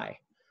knit tie,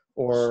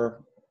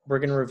 or we're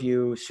going to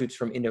review suits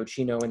from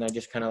Indochino, and I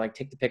just kind of like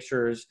take the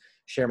pictures,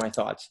 share my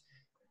thoughts.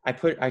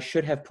 I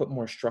should have put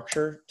more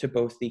structure to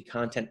both the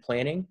content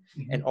planning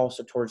and Mhm.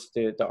 also towards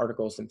the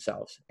articles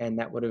themselves. And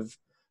that would have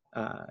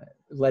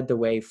led the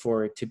way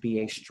for it to be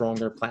a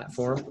stronger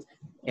platform.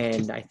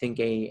 And I think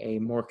a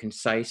more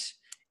concise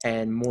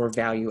and more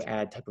value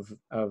add type of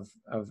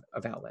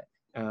outlet.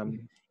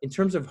 In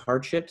terms of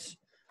hardships,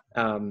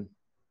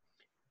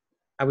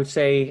 I would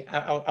say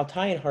I'll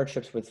tie in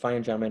hardships with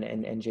Fine Gentleman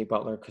and Jay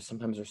Butler, because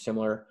sometimes they're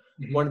similar.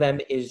 Mhm. One of them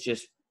is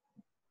just,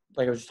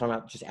 like I was just talking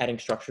about, just adding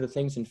structure to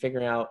things and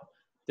figuring out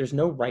there's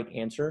no right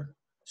answer.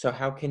 So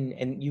how can,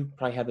 and you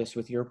probably have this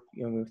with your,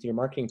 with your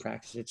marketing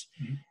practice, it's,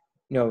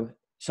 Mhm.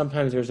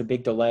 Sometimes there's a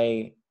big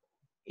delay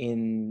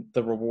in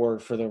the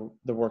reward for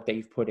the work that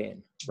you've put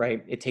in,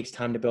 right? It takes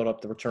time to build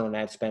up the return on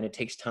ad spend. It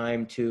takes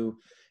time to,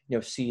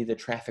 see the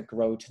traffic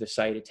grow to the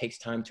site. It takes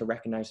time to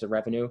recognize the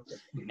revenue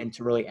Mhm. and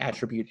to really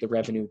attribute the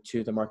revenue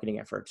to the marketing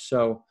efforts.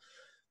 So,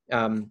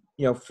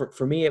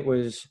 for me, it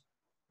was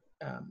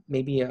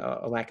maybe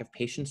a lack of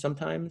patience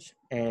sometimes,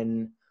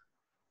 and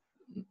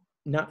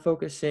not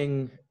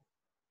focusing,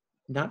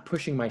 not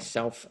pushing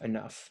myself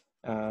enough,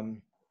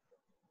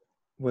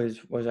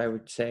 was I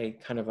would say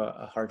kind of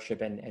a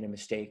hardship and a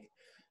mistake.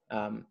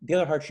 The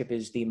other hardship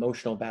is the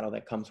emotional battle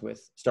that comes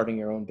with starting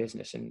your own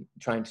business and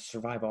trying to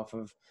survive off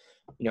of,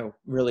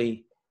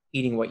 really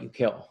eating what you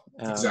kill.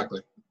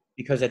 Exactly.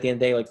 Because at the end of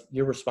the day, like,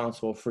 you're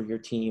responsible for your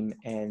team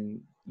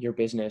and your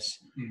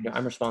business. Mhm.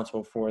 I'm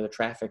responsible for the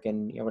traffic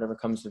and whatever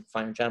comes to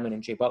Fine Gentleman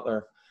and Jay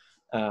Butler.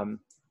 And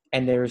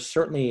there's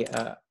certainly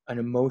an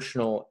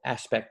emotional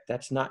aspect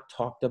that's not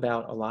talked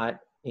about a lot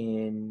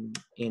in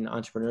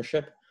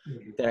entrepreneurship,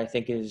 Mhm. that I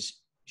think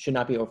should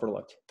not be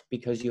overlooked,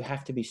 because you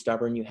have to be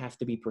stubborn, you have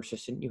to be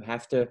persistent, you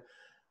have to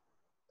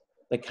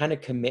like kind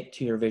of commit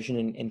to your vision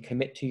and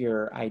commit to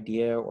your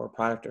idea or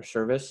product or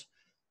service.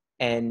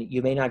 And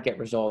you may not get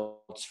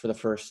results for the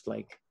first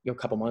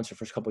couple months or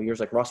first couple of years.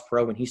 Like Ross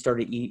Perot, when he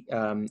started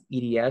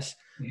EDS,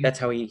 Mhm. that's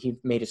how he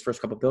made his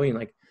first couple billion.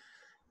 Like,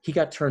 he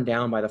got turned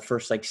down by the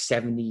first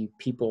 70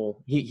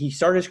 people. He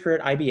started his career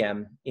at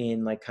IBM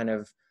in kind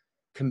of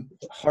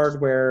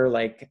hardware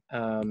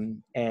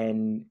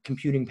and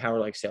computing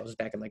power sales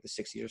back in the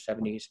 60s or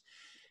 70s.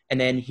 And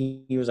then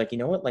he was like,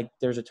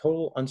 there's a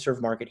total unserved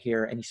market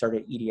here. And he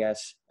started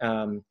EDS.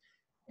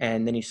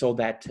 And then he sold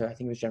that to, I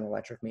think it was General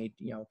Electric, made,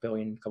 a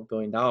couple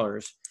 $1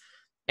 billion.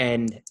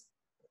 And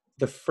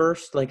the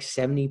first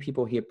 70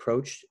 people he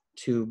approached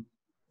to,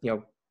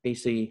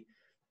 basically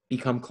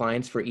become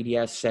clients for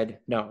EDS said,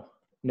 no.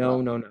 Wow.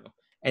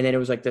 And then it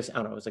was this, I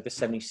don't know, it was the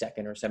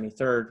 72nd or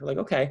 73rd,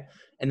 okay.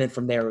 And then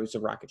from there, it was a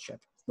rocket ship.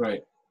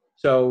 Right.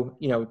 So,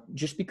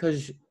 just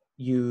because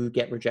you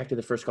get rejected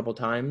the first couple of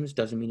times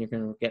doesn't mean you're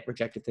going to get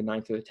rejected the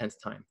 9th or the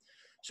 10th time.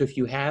 So if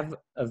you have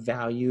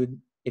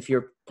if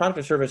your product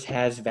or service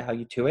has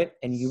value to it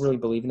and you really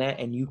believe in that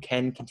and you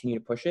can continue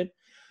to push it,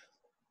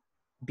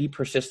 be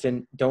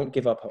persistent, don't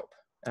give up hope.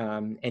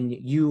 And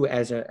you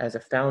as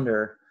a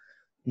founder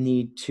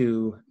need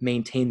to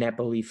maintain that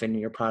belief in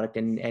your product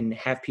and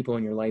have people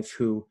in your life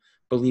who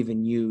believe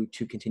in you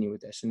to continue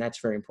with this. And that's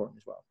very important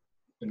as well.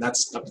 And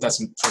that's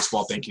first of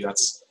all, thank you.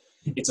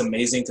 It's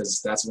amazing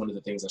because that's one of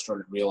the things I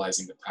started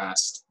realizing the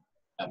past,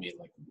 I mean,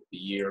 like a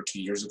year or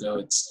 2 years ago.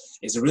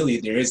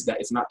 There is that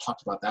it's not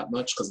talked about that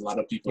much because a lot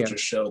of people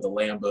just show the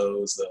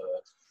Lambos,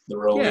 the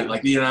Rollie,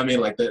 like, you know what I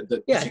mean? Like the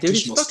dude,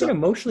 it's fucking stuff.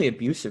 Emotionally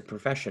abusive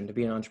profession to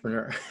be an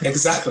entrepreneur.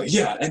 Exactly.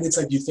 Yeah. And it's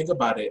like, you think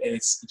about it and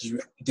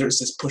there's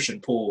this push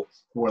and pull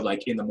where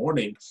like in the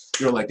morning,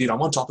 you're like, dude,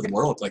 I'm on top of the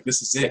world. Like,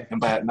 this is it. And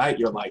by at night,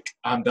 you're like,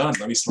 I'm done.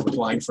 Let me start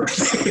applying for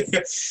it.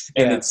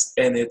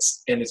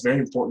 It's very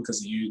important because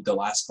the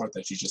last part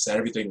that you just said,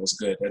 everything was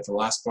good. And the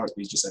last part that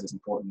you just said is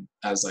important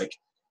as like,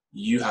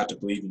 you have to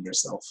believe in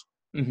yourself.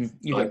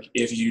 Like,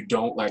 if you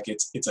don't, like,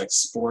 it's like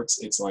sports.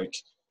 It's like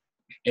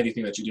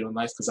anything that you do in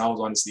life. Cause that was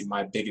honestly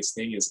my biggest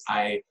thing is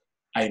I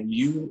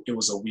knew it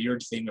was a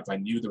weird thing if I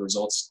knew the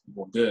results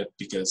were good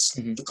because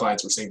the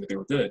clients were saying that they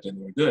were good and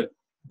they were good,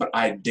 but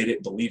I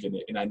didn't believe in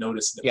it. And I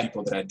noticed that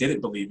people that I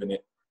didn't believe in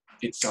it,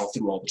 it fell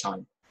through all the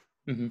time.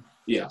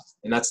 Yeah.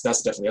 And that's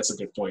a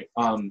good point.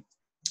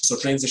 So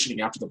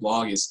transitioning after the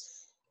blog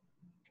is,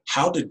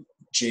 how did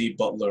Jay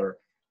Butler,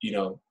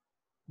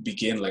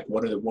 begin? Like,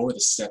 what were the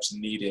steps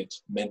needed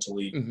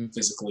mentally,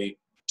 physically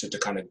to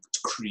kind of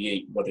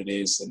create what it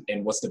is,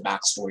 and what's the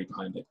backstory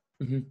behind it?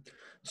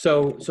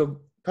 So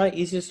probably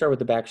easy to start with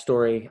the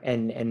backstory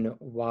and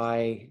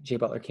why Jay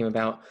Butler came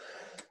about.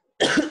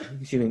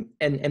 Excuse me.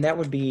 And that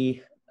would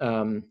be,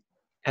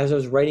 as I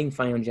was writing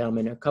Fine Young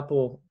Gentleman, a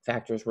couple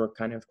factors were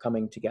kind of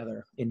coming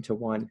together into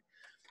one.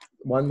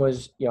 One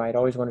was, I'd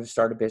always wanted to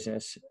start a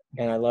business,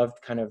 and I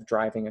loved kind of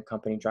driving a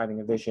company,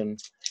 driving a vision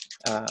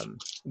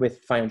with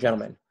Fine Young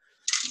Gentleman.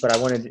 But I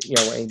wanted,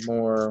 a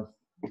more,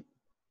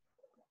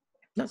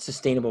 not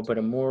sustainable, but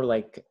a more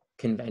like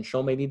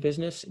conventional maybe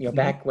business.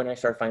 Back when I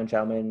started Fine Young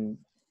Gentleman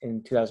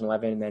in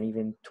 2011, and then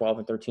even 12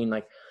 and 13,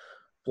 like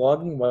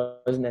blogging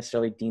wasn't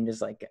necessarily deemed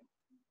as like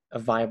a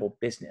viable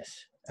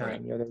business.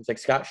 Right. There was like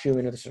Scott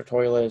Schumann of the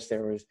Sartorialist,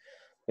 there was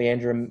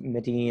Leandra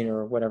Medine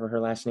or whatever her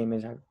last name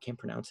is, I can't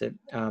pronounce it,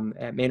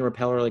 at Man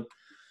Repeller. Like,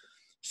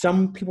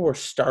 some people were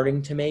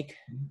starting to make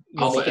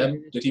Alpha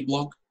M. Did he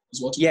blog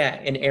as well too? Yeah,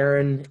 and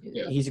Aaron,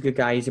 he's a good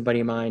guy. He's a buddy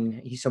of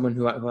mine. He's someone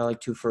who I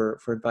like to for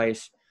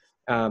advice.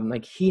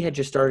 Like, he had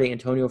just started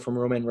Antonio from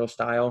Roman Real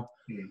Style,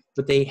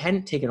 but they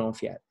hadn't taken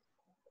off yet.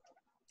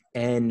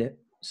 And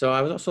so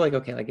I was also like,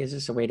 okay, like, is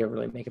this a way to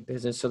really make a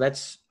business? So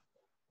that's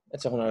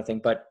a whole other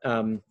thing. But,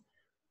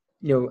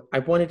 I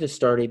wanted to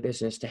start a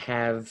business to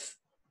have,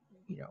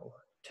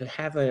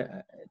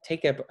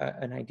 take up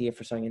an idea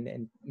for something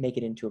and make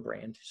it into a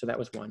brand. So that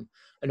was one.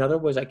 Another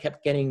was I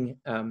kept getting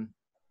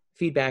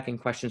feedback and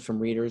questions from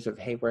readers of,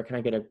 hey, where can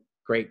I get a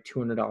great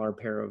 $200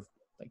 pair of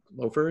like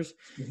loafers?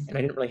 And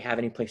I didn't really have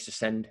any place to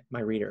send my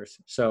readers.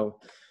 So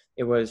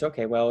it was,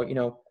 okay, well,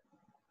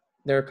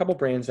 there are a couple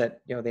brands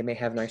that, they may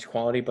have nice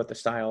quality, but the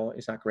style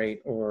is not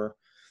great, or,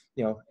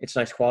 it's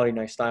nice quality,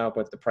 nice style,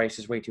 but the price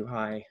is way too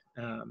high.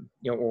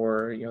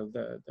 Or,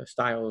 the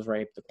style is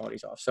right, the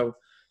quality's off. So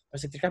I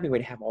was like, there's gotta be a way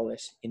to have all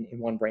this in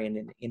one brand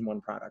and in one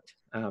product.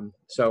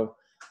 So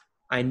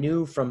I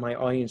knew from my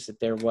audience that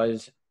there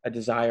was a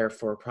desire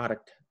for a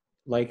product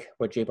like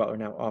what Jay Butler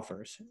now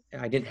offers.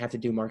 I didn't have to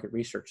do market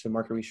research. The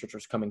market research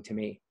was coming to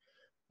me.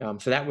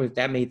 So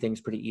that made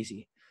things pretty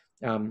easy.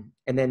 And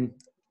then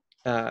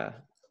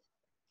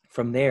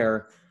from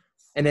there,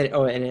 and then,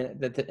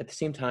 at the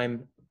same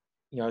time,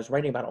 I was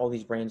writing about all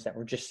these brands that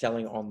were just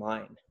selling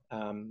online.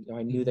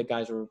 I knew that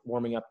guys were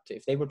warming up to,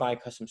 if they would buy a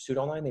custom suit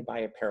online, they buy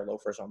a pair of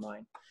loafers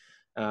online.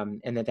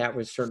 And that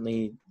was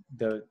certainly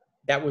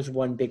that was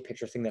one big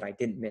picture thing that I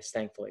didn't miss,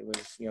 thankfully,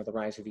 was, the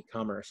rise of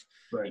e-commerce,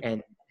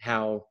 and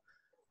how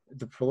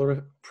the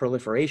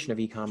proliferation of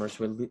e-commerce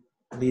would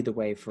lead the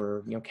way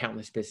for,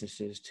 countless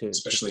businesses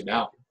especially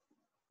now.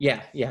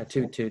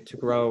 To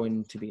grow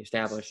and to be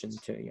established and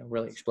to,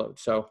 really explode.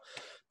 So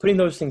putting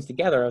those things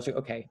together, I was like,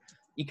 okay,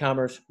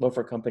 e-commerce,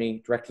 loafer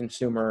company, direct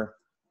consumer,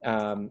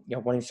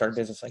 wanting to start a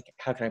business, like,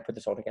 how can I put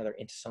this all together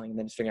into something? And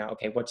then just figuring out,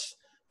 okay, what's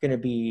going to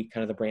be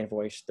kind of the brand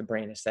voice, the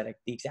brand aesthetic,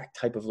 the exact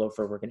type of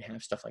loafer we're going to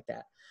have, stuff like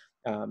that.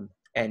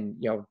 And,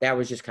 that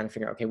was just kind of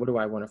figuring out, okay, what do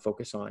I want to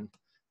focus on?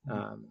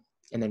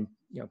 And then,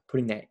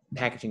 putting that,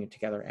 packaging it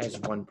together as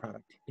one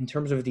product. In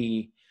terms of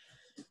the,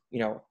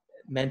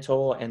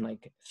 mental and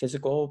like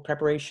physical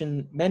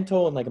preparation,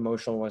 mental and like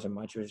emotional wasn't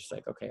much. It was just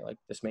like, okay, like,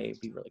 this may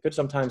be really good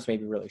sometimes,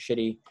 maybe really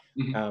shitty.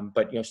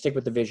 But, stick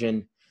with the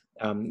vision.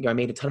 I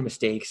made a ton of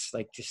mistakes,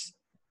 like, just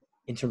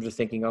in terms of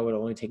thinking, oh,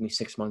 it'll only take me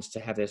 6 months to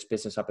have this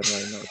business up and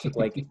running. No, it took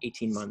like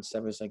 18 months.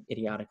 That was like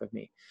idiotic of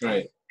me.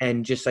 Right.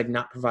 And just like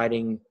not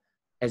providing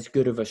as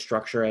good of a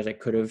structure as I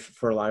could have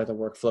for a lot of the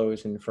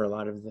workflows and for a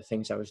lot of the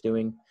things I was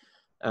doing.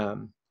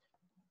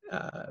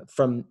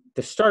 From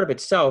the startup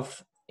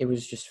itself, it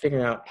was just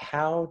figuring out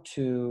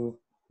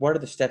what are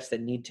the steps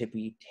that need to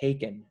be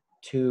taken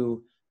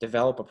to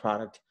develop a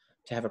product,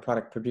 to have a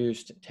product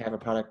produced, to have a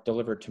product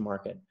delivered to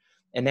market.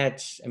 And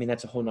that's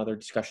a whole nother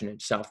discussion in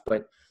itself,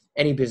 but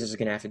any business is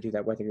going to have to do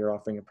that, whether you're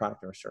offering a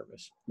product or a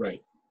service.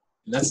 Right.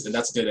 And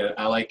that's good.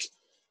 I like,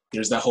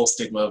 there's that whole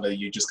stigma of it.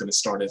 You're just going to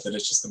start it, then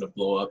it's just going to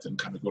blow up and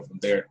kind of go from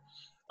there.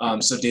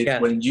 So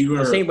when you were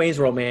the same Wayne's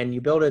World, man,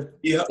 you build it,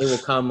 yeah, it will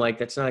come. Like,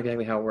 that's not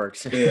exactly how it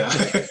works. yeah.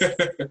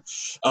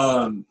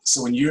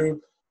 So when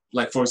you,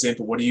 like, for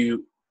example, what do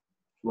you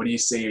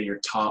say are your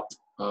top,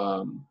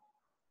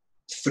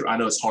 I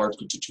know it's hard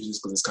to choose this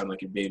because it's kind of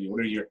like your baby.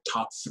 What are your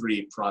top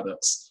 3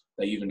 products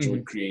that you've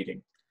enjoyed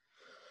creating?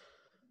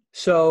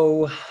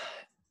 So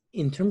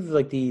in terms of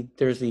like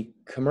there's the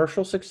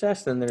commercial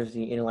success, then there's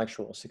the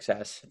intellectual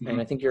success. And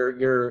I think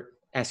you're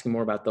asking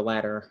more about the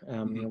latter,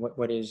 you know,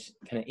 what is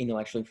kind of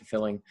intellectually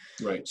fulfilling.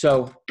 Right.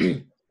 So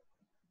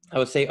I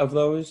would say of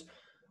those,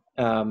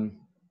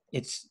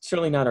 it's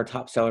certainly not our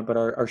top seller, but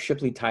our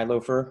Shipley tie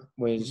loafer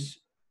was,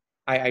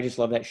 I just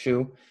love that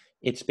shoe.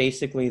 It's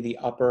basically the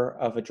upper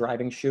of a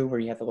driving shoe where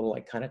you have the little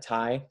like kind of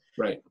tie.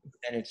 Right.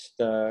 And it's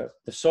the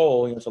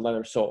sole, you know, it's a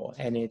leather sole.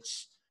 And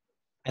it's,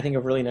 I think,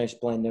 a really nice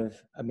blend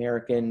of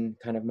American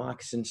kind of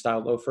moccasin style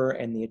loafer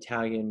and the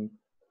Italian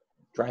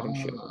driving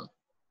shoe.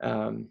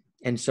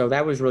 And so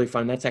that was really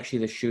fun. That's actually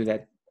the shoe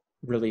that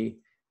really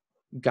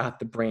got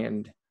the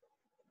brand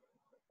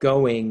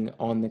going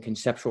on the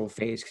conceptual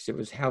phase, because it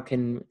was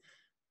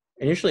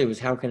initially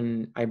how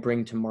can I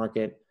bring to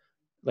market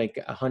like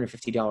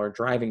 $150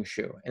 driving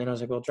shoe? And then I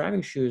was like, well,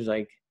 driving shoes,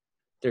 like,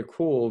 they're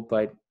cool,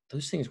 but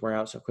those things wear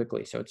out so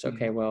quickly. So it's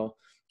okay. Well,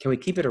 can we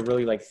keep it a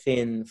really like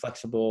thin,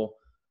 flexible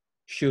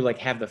shoe, like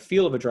have the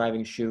feel of a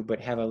driving shoe,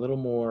 but have a little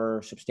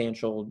more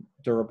substantial,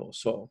 durable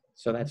sole?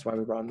 So that's why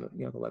we brought in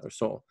the leather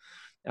sole.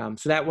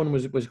 So that one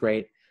was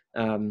great.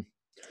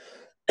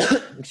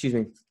 Excuse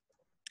me.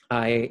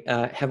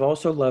 I have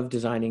also loved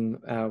designing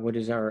what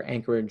is our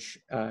Anchorage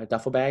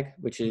duffel bag,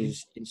 which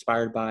is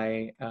inspired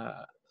by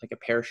like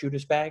a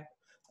parachutist bag,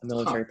 a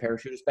military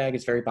parachutist bag.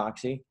 It's very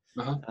boxy,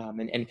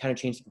 and kind of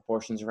changed the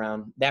proportions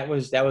around. That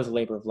was a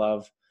labor of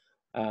love.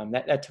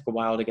 That took a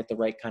while to get the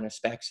right kind of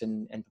specs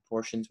and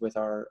proportions with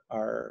our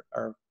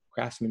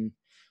craftsmen,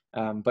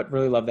 but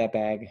really love that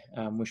bag.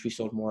 Wish we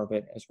sold more of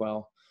it as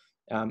well.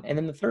 And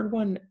then the third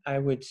one I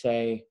would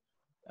say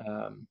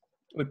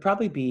would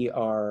probably be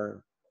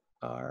our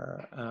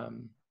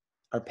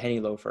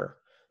penny loafer,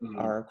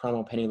 our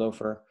Cromwell penny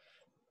loafer.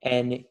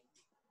 And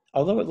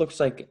although it looks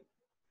like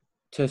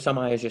to some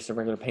eyes just a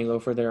regular penny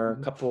loafer, there are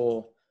a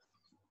couple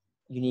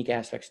unique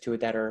aspects to it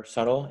that are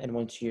subtle. And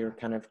once you're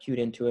kind of cued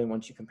into it, and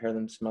once you compare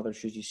them to some other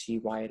shoes, you see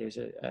why it is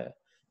a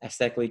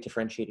aesthetically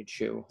differentiated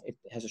shoe. It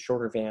has a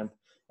shorter vamp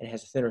and it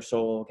has a thinner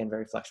sole, again,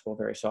 very flexible,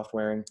 very soft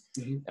wearing.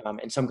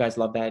 And some guys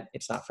love that.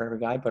 It's not for every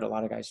guy, but a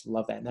lot of guys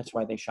love that. And that's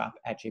why they shop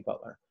at J.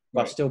 Butler,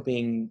 while still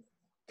being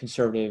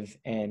conservative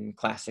and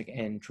classic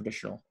and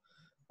traditional.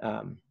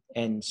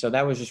 And so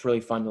that was just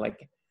really fun.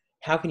 Like,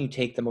 how can you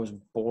take the most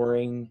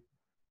boring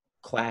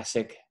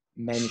classic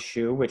men's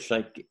shoe, which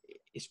like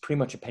is pretty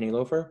much a penny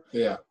loafer,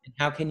 and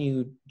how can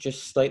you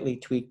just slightly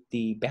tweak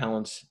the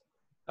balance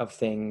of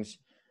things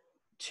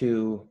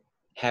to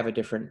have a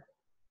different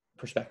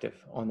perspective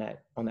on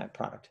that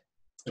product?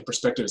 And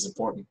perspective is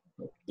important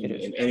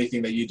in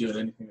anything that you do and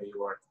anything that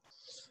you are.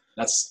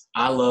 Like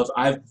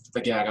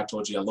I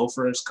told you,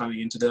 loafers,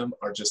 coming into them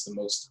are just the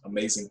most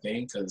amazing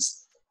thing,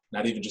 because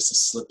not even just the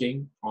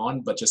slipping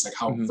on, but just like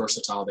how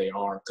versatile they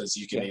are. Because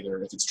you can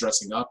either, if it's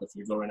dressing up, if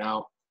you're going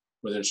out,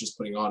 whether it's just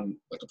putting on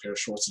like a pair of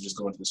shorts and just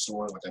going to the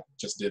store, like I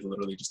just did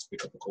literally just to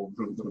pick up a cold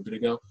brew a little bit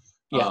ago.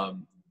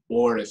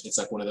 Or if it's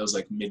like one of those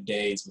like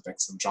middays with like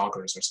some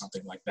joggers or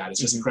something like that. It's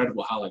just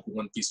incredible how like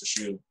one piece of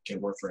shoe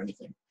can work for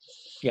anything.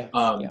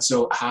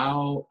 So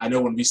how, I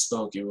know when we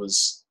spoke,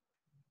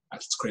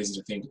 it's crazy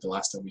to think that the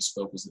last time we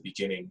spoke was the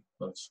beginning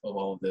of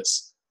all of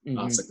this.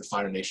 It's like the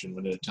Fire Nation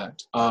when it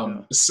attacked.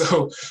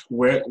 So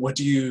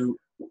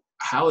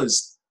how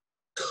has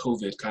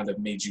COVID kind of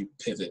made you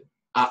pivot?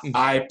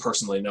 I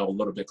personally know a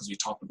little bit because we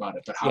talked about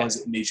it, but how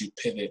has it made you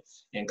pivot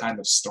and kind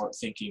of start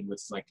thinking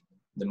with like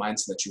the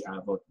mindset that you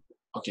have of,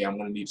 okay, I'm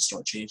going to need to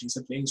start changing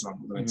some things, or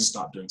I'm going to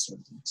stop doing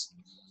certain things?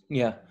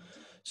 Yeah.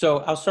 So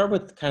I'll start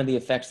with kind of the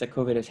effects that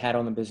COVID has had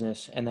on the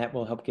business, and that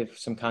will help give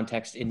some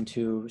context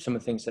into some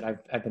of the things that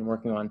I've been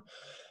working on.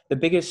 The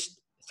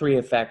biggest 3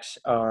 effects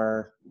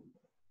are,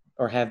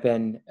 or have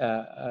been,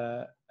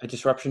 a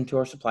disruption to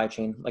our supply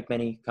chain, like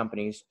many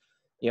companies.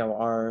 You know,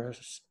 our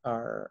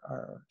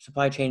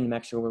supply chain in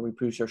Mexico, where we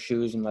produce our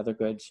shoes and leather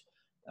goods,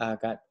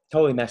 got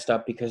totally messed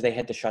up because they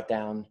had to shut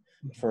down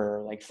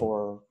for like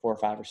 4 or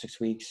 5 or 6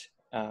 weeks.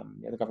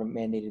 The government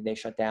mandated they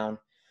shut down,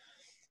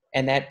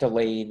 and that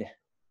delayed,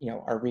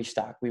 our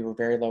restock. We were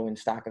very low in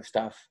stock of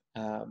stuff,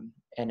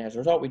 and as a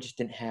result, we just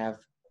didn't have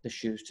the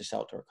shoes to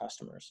sell to our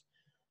customers.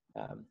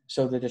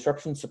 So the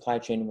disruption in supply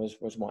chain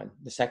was one.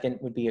 The second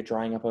would be a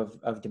drying up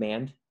of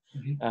demand.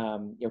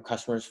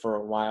 Customers for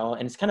a while,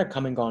 and it's kind of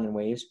come and gone in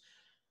waves.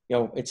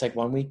 It's like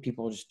one week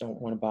people just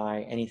don't want to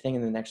buy anything,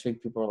 and the next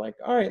week people are like,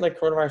 all right, like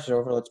coronavirus is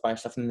over, let's buy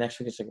stuff. And the next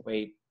week it's like,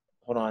 wait,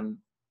 hold on,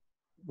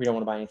 we don't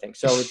want to buy anything.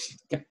 So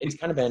it's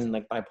kind of been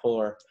like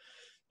bipolar.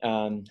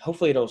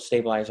 Hopefully it'll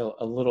stabilize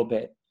a little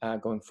bit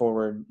going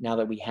forward now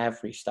that we have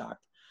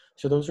restocked.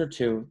 So those are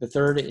two. The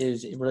third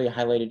is it really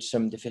highlighted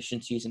some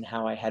deficiencies in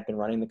how I had been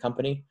running the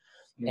company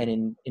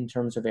and in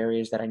terms of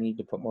areas that I need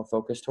to put more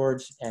focus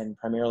towards. And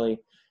primarily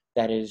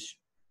that is,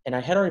 and I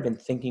had already been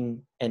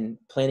thinking and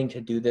planning to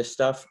do this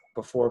stuff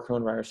before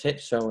coronavirus hit.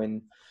 So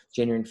in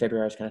January and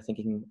February, I was kind of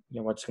thinking,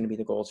 what's going to be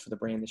the goals for the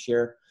brand this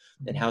year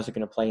and how's it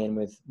going to play in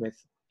with a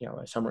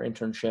summer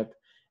internship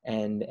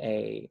and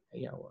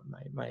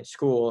my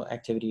school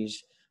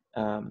activities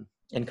and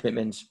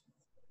commitments.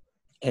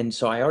 And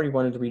so I already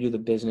wanted to redo the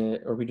business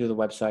or redo the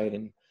website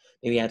and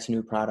maybe add some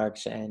new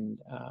products and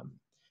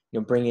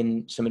bring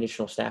in some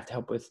additional staff to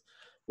help with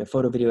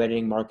photo, video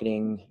editing,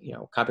 marketing,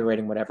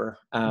 copywriting, whatever.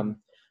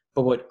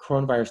 But what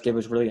coronavirus did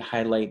was really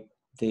highlight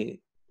the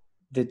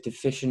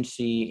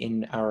deficiency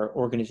in our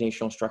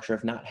organizational structure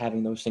of not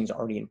having those things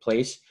already in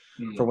place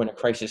for when a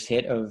crisis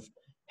hit, of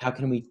how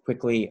can we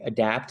quickly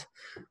adapt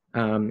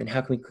and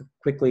how can we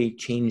quickly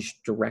change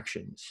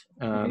directions?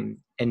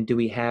 And do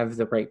we have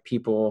the right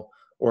people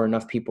or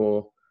enough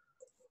people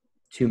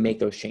to make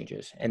those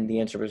changes? And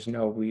the answer was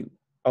no.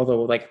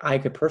 Although I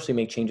could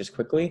personally make changes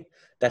quickly,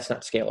 that's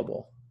not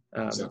scalable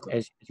Exactly.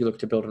 as you look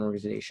to build an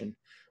organization.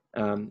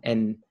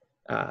 And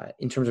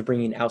in terms of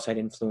bringing outside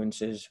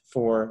influences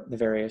for the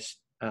various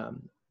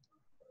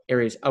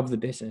areas of the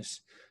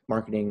business,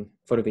 marketing,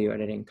 photo, video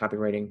editing,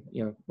 copywriting,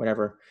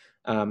 whatever,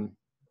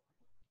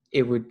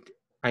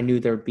 I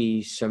knew there'd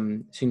be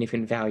some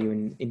significant value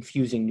in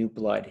infusing new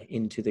blood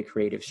into the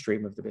creative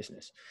stream of the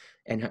business.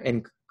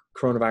 And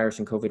coronavirus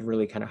and COVID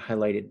really kind of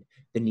highlighted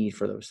the need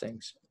for those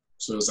things.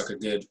 So it was like a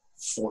good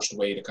forced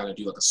way to kind of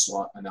do like a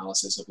SWOT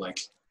analysis of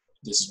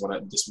this is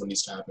what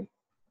needs to happen.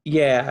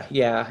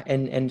 Yeah.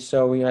 And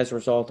so, as a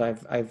result,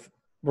 I've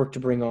worked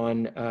to bring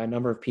on a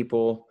number of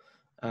people,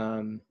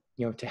 to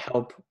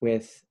help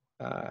with,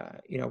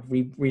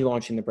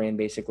 relaunching the brand.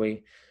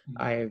 Basically,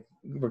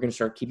 we're going to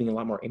start keeping a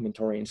lot more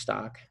inventory in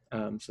stock,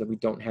 so that we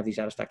don't have these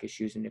out of stock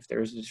issues. And if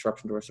there is a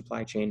disruption to our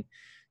supply chain,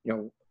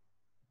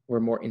 we're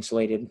more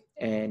insulated.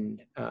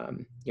 And,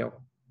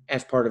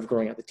 as part of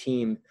growing out the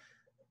team,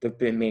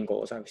 the main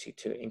goal is obviously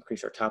to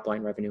increase our top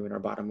line revenue and our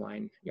bottom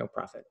line,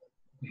 profit.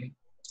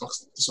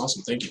 That's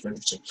awesome. Thank you for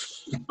interesting.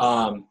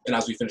 And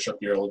as we finish up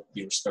here, I'll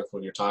be respectful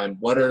of your time.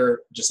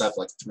 Just have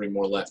 3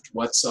 more left.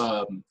 What's,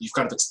 you've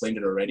kind of explained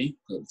it already,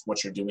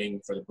 what you're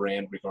doing for the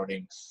brand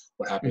regarding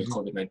what happened with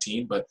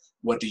COVID-19, but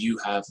what do you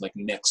have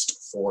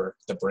next for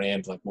the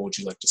brand? What would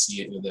you like to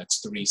see in the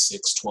next 3,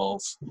 6,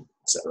 12,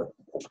 etc.?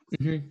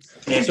 And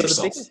so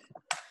yourself.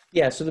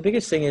 So the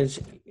biggest thing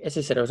is, as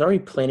I said, I was already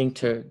planning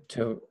to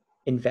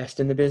invest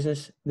in the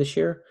business this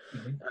year.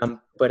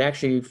 But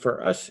actually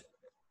for us,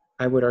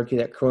 I would argue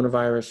that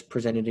coronavirus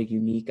presented a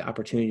unique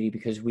opportunity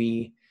because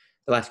the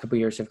last couple of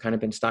years have kind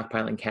of been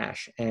stockpiling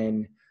cash.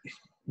 And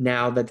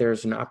now that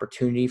there's an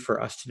opportunity for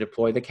us to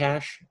deploy the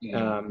cash,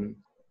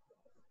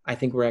 I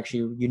think we're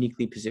actually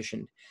uniquely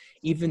positioned.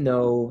 Even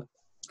though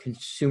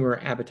consumer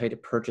appetite to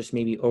purchase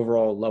may be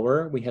overall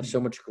lower, we have so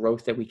much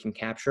growth that we can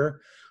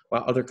capture,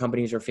 while other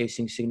companies are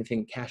facing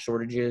significant cash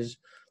shortages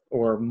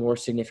or more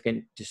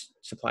significant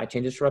supply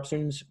chain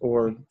disruptions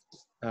or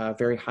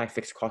very high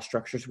fixed cost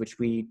structures, which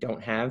we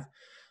don't have.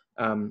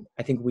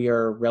 I think we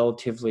are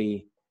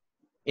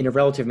in a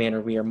relative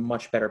manner, we are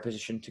much better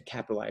positioned to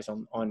capitalize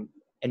on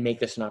and make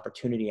this an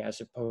opportunity,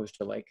 as opposed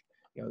to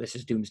this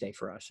is doomsday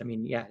for us. I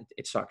mean, yeah,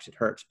 it sucks, it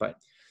hurts, but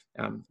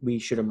we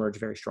should emerge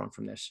very strong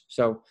from this.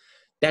 So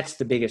that's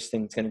the biggest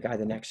thing that's going to guide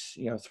the next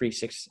 3,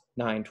 6,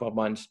 9, 12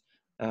 months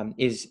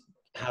is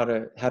how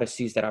to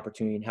seize that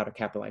opportunity and how to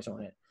capitalize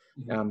on it.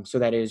 So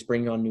that is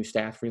bringing on new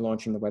staff,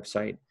 relaunching the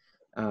website,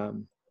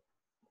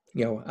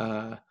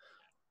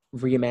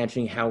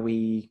 reimagining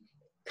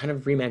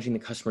the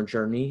customer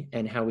journey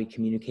and how we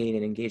communicate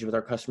and engage with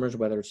our customers,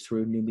 whether it's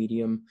through a new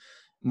medium,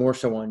 more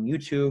so on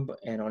YouTube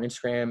and on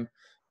Instagram,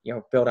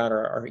 build out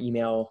our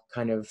email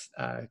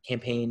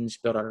campaigns,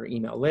 build out our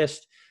email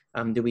list.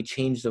 Do we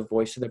change the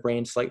voice of the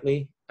brand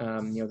slightly?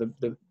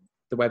 The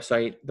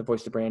website, the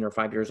voice of the brand are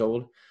 5 years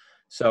old.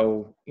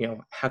 So,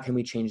 how can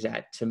we change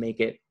that to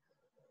make it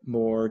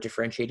more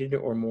differentiated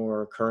or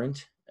more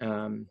current,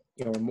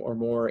 or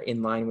more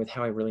in line with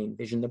how I really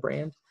envision the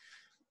brand?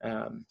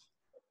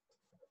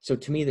 So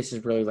to me, this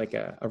is really like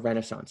a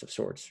renaissance of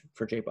sorts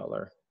for Jay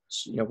Butler.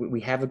 We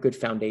have a good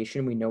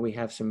foundation. We know we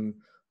have some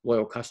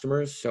loyal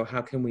customers. So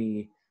how can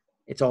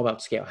it's all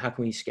about scale. How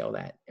can we scale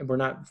that? And we're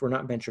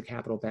not venture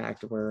capital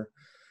backed.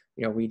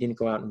 We didn't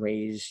go out and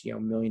raise,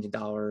 millions of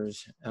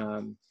dollars.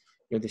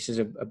 This is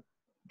a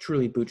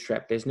truly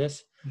bootstrap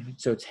business.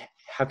 So it's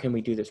how can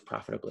we do this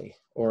profitably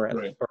or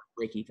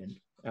break even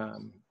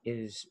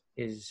is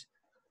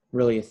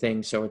really a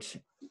thing. So it's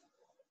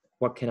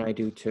what can I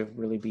do to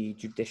really be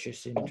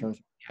judicious in terms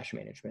of cash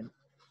management?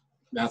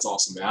 That's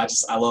awesome, man.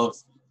 I love,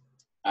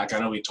 I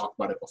know we talked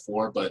about it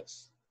before, but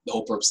the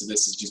whole purpose of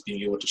this is just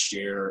being able to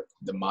share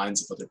the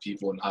minds of other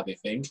people and how they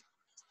think.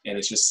 And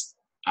it's just,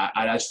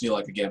 I feel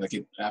like, again, I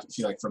feel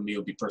like for me, it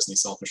would be personally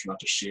selfish not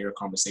to share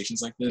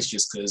conversations like this,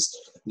 just because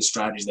the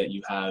strategies that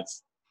you have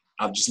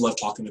I just love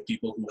talking to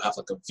people who have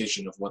like a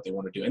vision of what they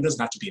want to do. And it doesn't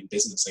have to be in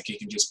business. Like it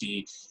can just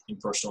be in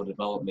personal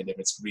development, if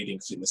it's reading,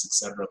 fitness,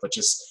 etc. But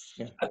just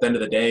at the end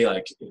of the day,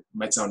 like it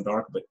might sound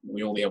dark, but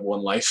we only have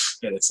one life,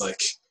 and it's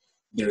like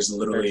there's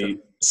literally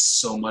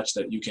so much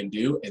that you can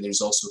do, and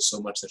there's also so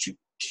much that you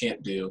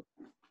can't do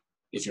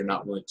if you're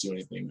not willing to do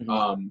anything.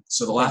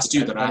 So the last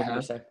two that I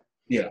have,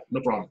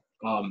 no problem.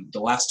 The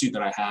last two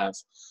that I have,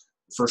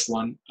 the first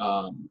one,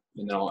 and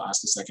then I'll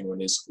ask the second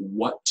one, is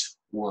what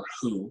or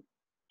who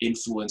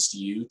influenced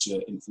you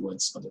to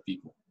influence other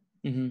people?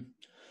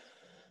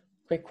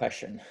 Great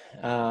question.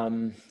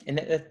 And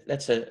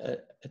that's a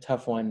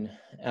tough one.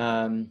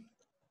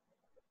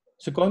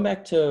 So going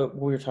back to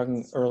what we were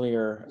talking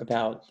earlier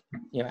about,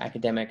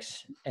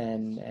 academics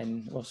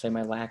and we'll say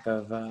my lack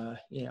of,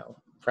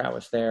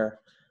 prowess there.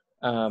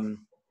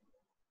 Some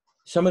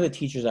of the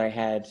teachers I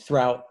had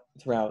throughout,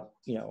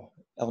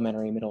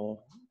 elementary,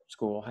 middle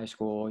school, high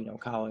school,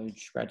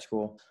 college, grad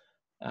school,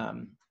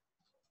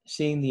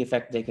 seeing the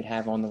effect they could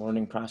have on the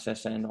learning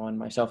process and on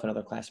myself and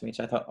other classmates,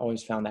 I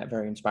always found that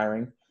very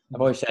inspiring.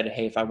 I've always said,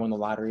 hey, if I won the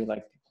lottery,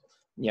 like,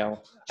 I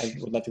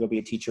would love to go be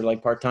a teacher,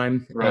 like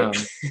part-time. Right.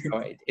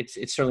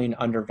 It's certainly an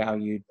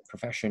undervalued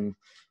profession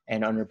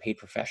and underpaid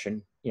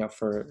profession,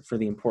 for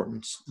the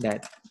importance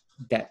that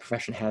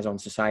profession has on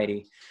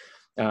society.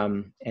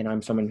 And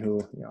I'm someone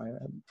who,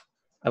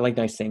 I like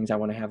nice things. I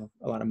want to have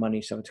a lot of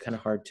money. So it's kind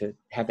of hard to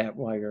have that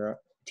while you're a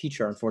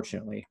teacher,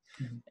 unfortunately.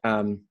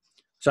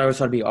 So I always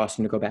thought it'd be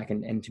awesome to go back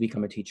and to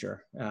become a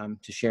teacher,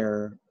 to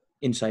share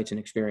insights and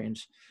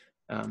experience.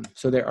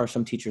 So there are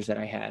some teachers that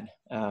I had.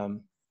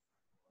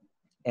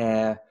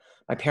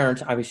 My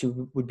parents obviously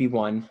would be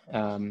one,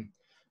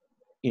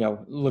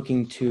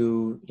 looking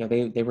to,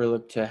 they were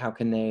looked to how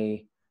can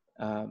they,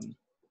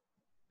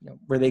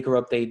 where they grew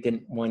up, they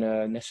didn't want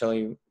to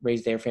necessarily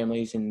raise their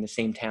families in the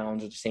same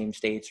towns or the same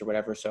states or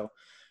whatever. So,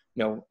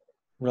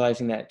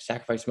 realizing that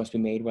sacrifice must be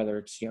made, whether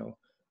it's,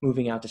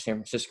 moving out to San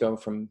Francisco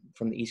from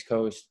the East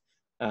Coast,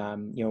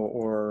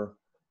 or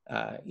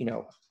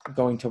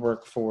going to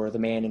work for the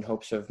man in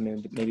hopes of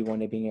maybe one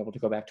day being able to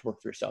go back to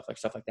work for yourself, like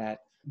stuff like that.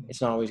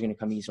 It's not always going to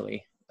come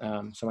easily.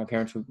 So my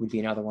parents would be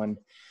another one.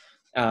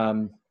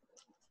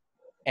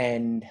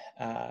 And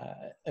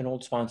an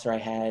old sponsor I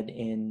had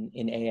in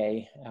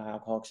AA,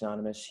 Alcoholics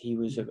Anonymous, he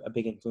was a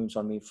big influence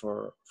on me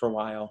for a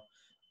while.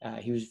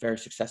 He was very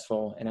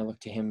successful, and I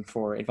looked to him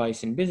for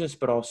advice in business,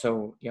 but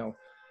also,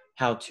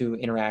 how to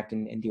interact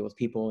and deal with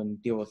people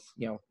and deal with,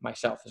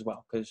 myself as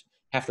well. Because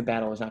half the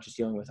battle is not just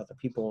dealing with other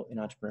people in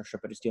entrepreneurship,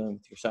 but it's dealing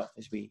with yourself,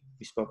 as we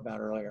spoke about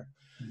earlier.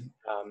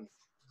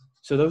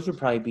 So those would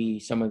probably be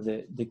some of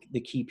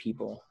the key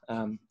people.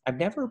 I've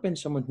never been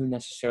someone who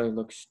necessarily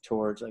looks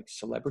towards like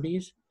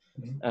celebrities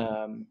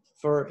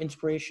for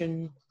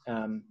inspiration.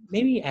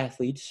 Maybe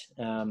athletes.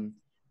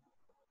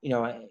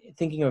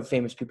 Thinking of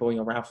famous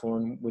people, Ralph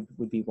Lauren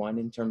would be one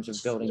in terms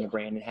of building a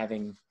brand and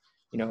having,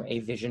 a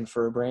vision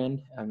for a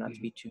brand. Not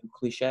to be too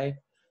cliche.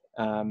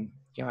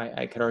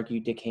 I could argue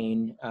Dick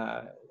Hayne,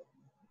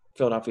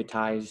 Philadelphia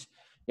Ties,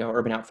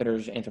 Urban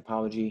Outfitters,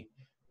 Anthropology.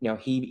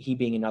 He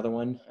being another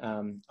one,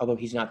 although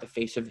he's not the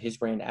face of his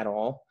brand at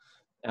all,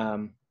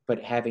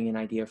 but having an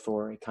idea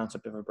for a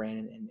concept of a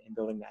brand and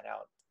building that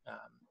out,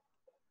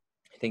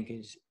 I think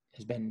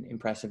has been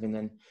impressive. And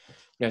then,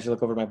 as I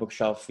look over my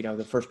bookshelf,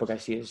 the first book I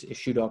see is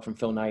Shoe Dog from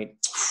Phil Knight.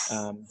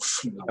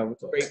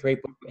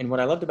 Great book. And what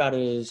I loved about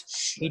it is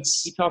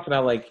he talked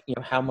about like,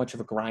 how much of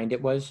a grind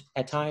it was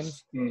at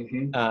times.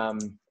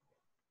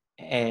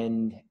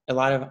 And a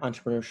lot of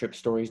entrepreneurship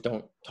stories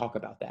don't talk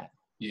about that.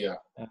 Yeah.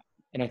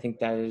 And I think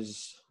that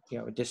is,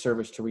 a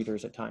disservice to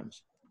readers at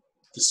times.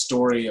 The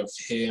story of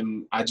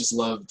him, I just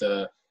love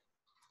the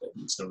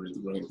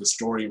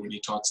story when he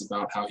talks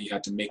about how he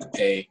had to make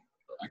pay.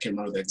 I can't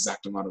remember the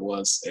exact amount it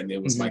was. And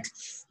it was like,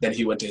 then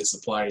he went to his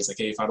suppliers, like,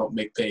 hey, if I don't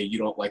make pay, you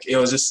don't like, it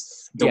was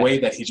just the way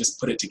that he just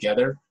put it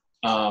together.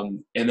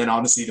 And then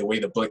honestly, the way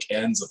the book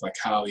ends of like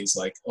how he's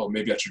like, oh,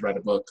 maybe I should write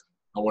a book.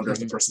 I wonder if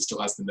the person still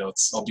has the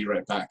notes. I'll be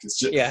right back. It's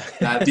just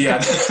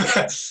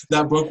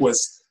that book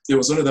it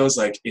was one of those,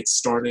 like, it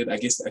started, I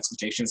guess the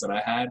expectations that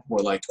I had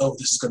were like, oh,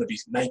 this is going to be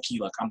Nike.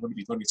 Like, I'm going to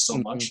be learning so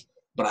much,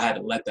 but I had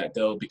to let that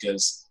go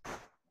because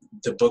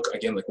the book,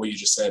 again, like what you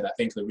just said, I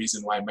think the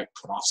reason why it might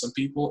put off some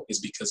people is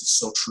because it's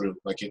so true.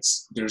 Like he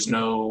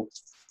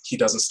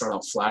doesn't start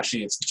out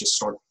flashy. It's just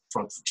start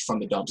from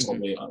the dumps all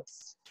the way up.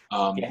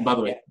 By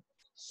the way,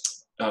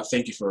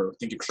 thank you for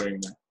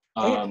sharing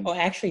that.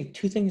 Actually,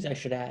 two things I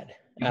should add,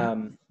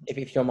 if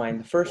you don't mind.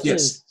 The first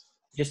is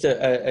just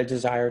a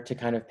desire to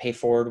kind of pay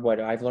forward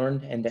what I've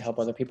learned and to help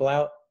other people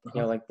out.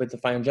 Like with the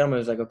Fine Gentleman, it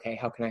was like, okay,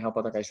 how can I help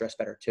other guys dress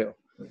better too?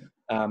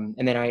 And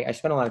then I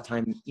spent a lot of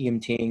time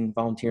EMTing,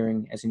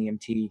 volunteering as an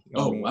EMT,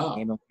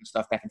 and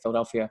stuff back in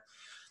Philadelphia.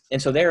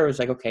 And so there it was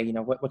like, okay,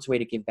 what's a way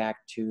to give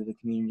back to the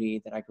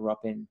community that I grew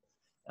up in?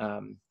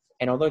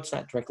 And although it's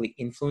not directly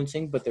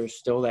influencing, but there's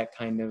still that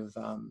kind of,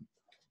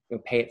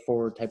 pay it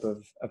forward type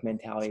of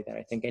mentality that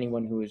I think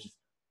anyone who is,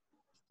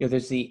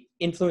 there's the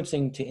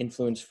influencing to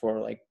influence for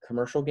like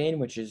commercial gain,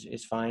 which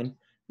is fine.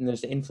 And and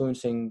there's the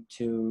influencing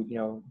to, you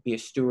know, be a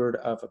steward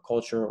of a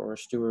culture or a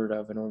steward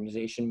of an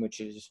organization,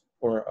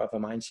 or of a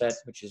mindset,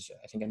 which is,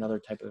 I think, another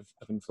type of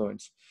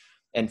influence.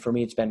 And for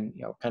me, it's been,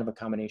 you know, kind of a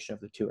combination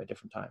of the two at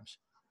different times.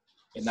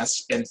 And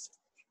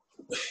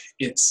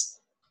it's,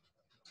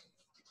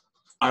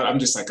 I'm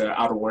just like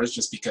out of words,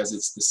 just because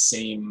it's the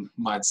same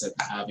mindset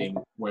having,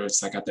 where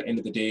it's like at the end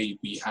of the day,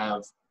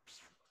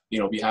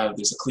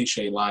 there's a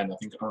cliche line, I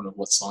don't know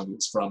what song it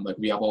was from, like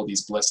we have all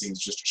these blessings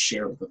just to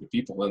share with other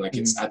people. And like,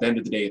 it's at the end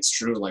of the day, it's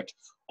true. Like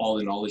all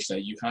the knowledge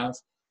that you have,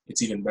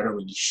 it's even better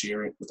when you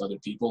share it with other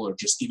people, or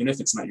just, even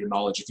if it's not your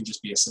knowledge, it can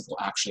just be a simple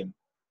action,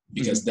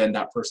 because then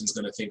that person's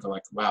going to think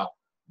like, wow,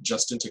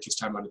 Justin took his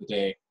time out of the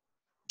day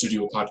to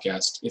do a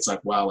podcast. It's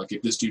like, wow, like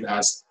if this dude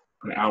has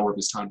an hour of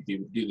his time to be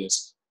able to do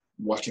this,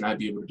 what can I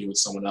be able to do with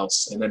someone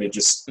else? And then it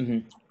just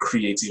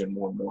creates even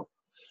more and more.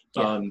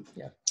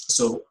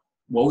 So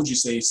what would you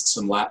say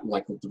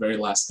like the very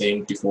last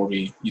thing before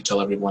you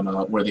tell everyone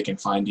where they can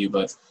find you,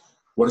 but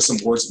what are some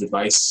words of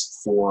advice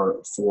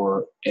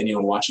for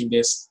anyone watching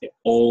this,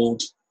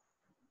 old,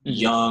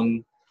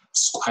 young,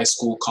 high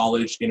school,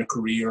 college, in a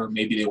career?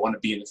 Maybe they want to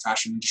be in the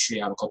fashion industry.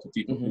 I have a couple of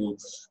people who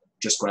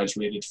just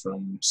graduated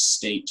from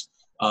state.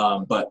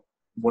 But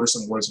what are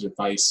some words of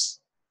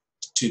advice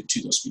to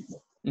those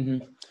people?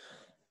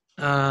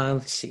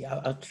 Let's see.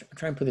 I'll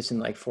try and put this in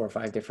like 4 or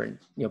 5 different,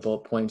 you know,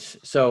 bullet points.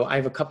 So I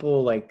have a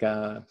couple like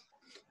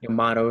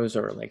mottos,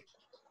 or like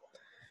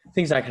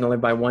things I kind of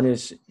live by. One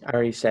is, I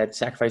already said,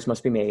 sacrifice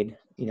must be made.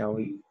 You know,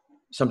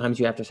 sometimes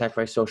you have to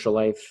sacrifice social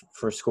life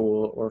for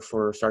school or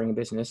for starting a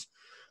business.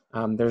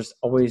 There's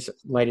always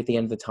light at the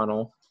end of the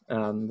tunnel,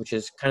 which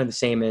is kind of the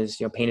same as,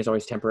 you know, pain is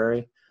always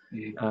temporary.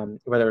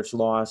 Whether it's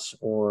loss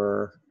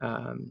or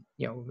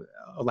you know,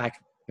 a lack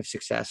of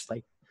success,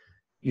 like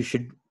you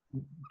should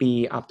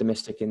be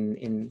optimistic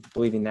in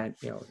believing that,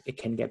 you know, it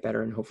can get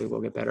better and hopefully will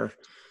get better.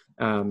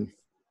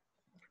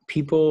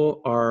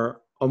 People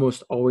are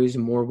almost always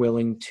more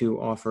willing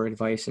to offer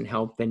advice and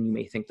help than you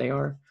may think they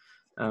are.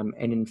 And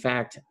in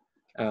fact,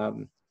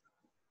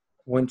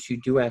 once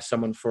you do ask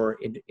someone for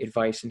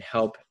advice and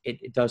help,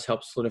 it does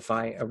help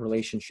solidify a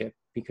relationship,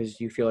 because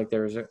you feel like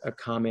there's a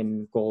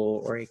common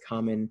goal or a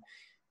common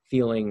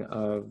feeling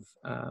of,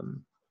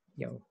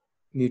 you know,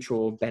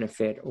 mutual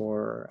benefit,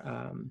 or,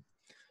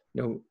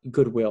 you know,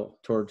 goodwill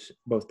towards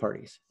both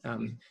parties.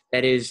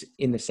 That is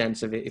in the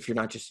sense of it, if you're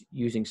not just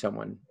using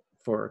someone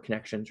for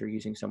connections or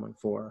using someone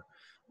for,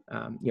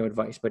 you know,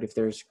 advice, but if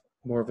there's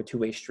more of a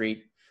two-way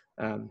street,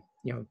 you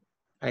know,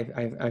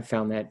 I've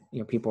found that, you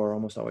know, people are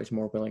almost always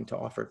more willing to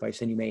offer advice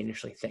than you may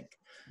initially think.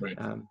 Right.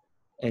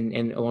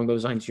 And along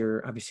those lines,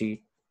 you're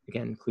obviously,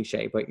 again,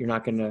 cliche, but you're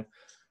not going to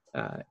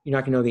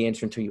know the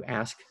answer until you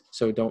ask.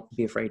 So don't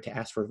be afraid to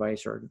ask for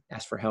advice or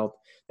ask for help.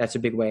 That's a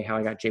big way how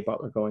I got J.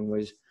 Butler going,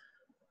 was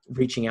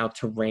reaching out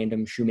to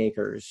random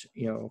shoemakers,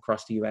 you know,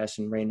 across the US,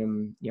 and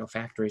random, you know,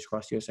 factories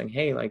across the US, saying,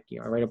 hey, like, you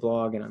know, I write a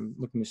blog and I'm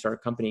looking to start a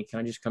company. Can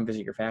I just come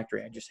visit your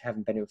factory? I just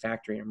haven't been to a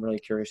factory and I'm really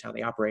curious how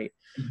they operate.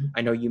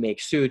 I know you make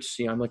suits,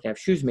 you know, I'm looking to have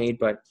shoes made,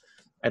 but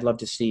I'd love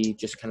to see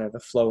just kind of the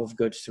flow of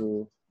goods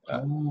through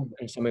an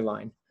assembly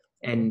line.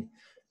 And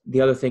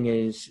the other thing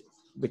is,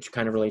 which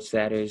kind of relates to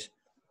that, is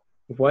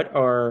what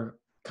are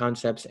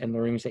concepts and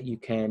learnings that you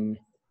can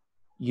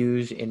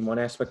use in one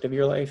aspect of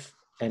your life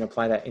and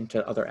apply that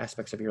into other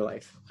aspects of your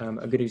life.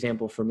 A good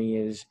example for me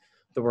is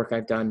the work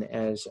I've done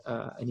as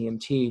an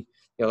EMT. You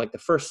know, like the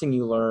first thing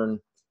you learn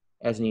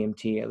as an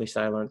EMT, at least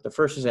I learned, the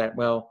first is that,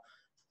 well,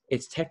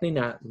 it's technically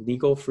not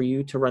legal for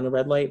you to run a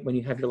red light when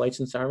you have your lights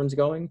and sirens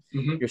going.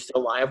 You're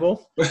still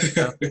liable.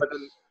 But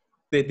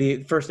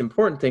the first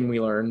important thing we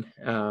learned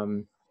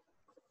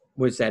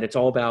was that it's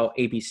all about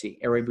ABC,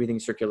 airway, breathing,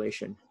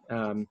 circulation.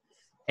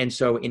 And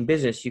so in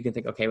business, you can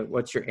think, okay,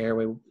 what's your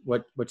airway?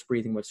 What's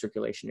breathing? What's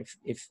circulation?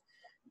 If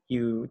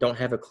you don't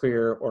have a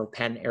clear or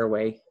patent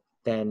airway,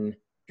 then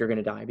you're going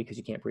to die because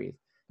you can't breathe.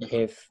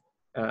 If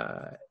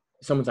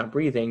someone's not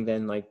breathing,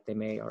 then like they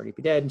may already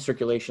be dead. And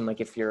circulation,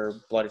 like if your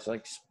blood is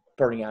like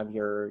spurting out of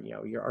your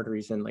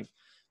arteries, then like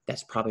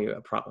that's probably a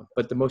problem.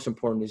 But the most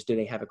important is, do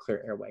they have a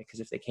clear airway?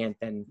 Because if they can't,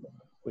 then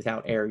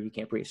without air, you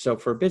can't breathe. So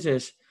for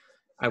business,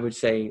 I would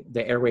say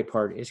the airway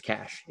part is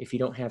cash. If you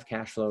don't have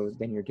cash flow,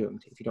 then you're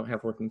doomed. If you don't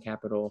have working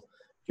capital,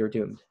 you're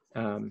doomed.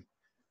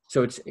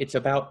 So it's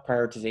about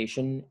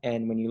prioritization.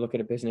 And when you look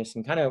at a business,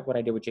 and kind of what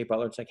I did with Jay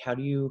Butler, it's like, how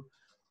do you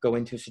go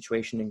into a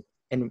situation,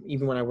 and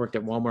even when I worked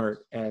at Walmart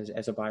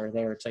as a buyer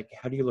there, it's like,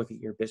 how do you look at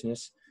your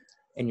business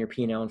and your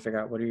P&L and figure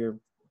out what are your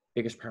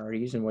biggest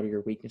priorities and what are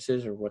your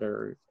weaknesses, or what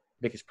are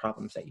biggest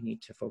problems that you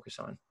need to focus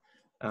on,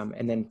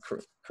 and then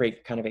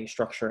create kind of a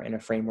structure and a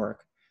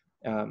framework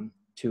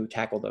to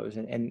tackle those.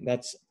 And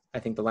that's, I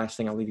think, the last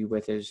thing I'll leave you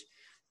with is,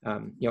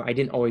 you know, I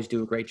didn't always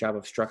do a great job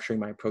of structuring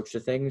my approach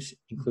to things,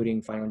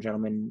 including Final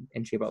Gentleman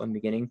and Jay Butler in the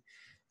beginning.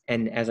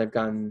 And as I've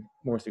gone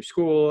more through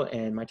school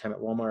and my time at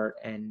Walmart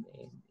and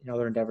in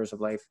other endeavors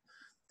of life,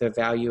 the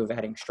value of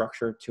adding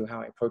structure to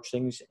how I approach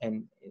things,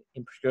 and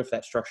in particular, if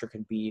that structure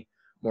could be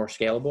more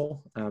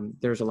scalable,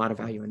 there's a lot of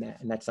value in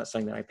that. And that's not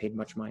something that I paid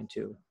much mind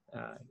to,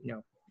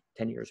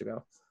 10 years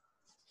ago.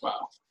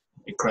 Wow,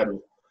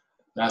 incredible.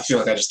 I feel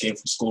like I just came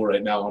from school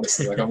right now,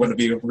 honestly. Like I'm going to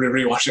be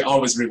rewatching,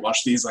 always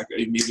rewatch these like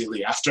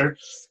immediately after.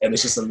 And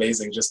it's just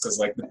amazing just because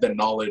like the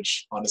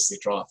knowledge honestly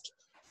dropped.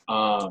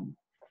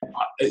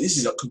 This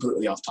is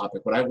completely off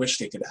topic, but I wish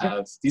they could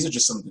have, these are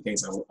just some of the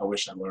things I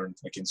wish I learned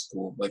like in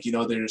school. Like, you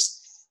know,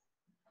 there's,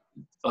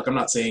 like, I'm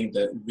not saying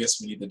that, yes,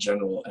 we need the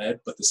general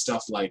ed, but the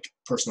stuff like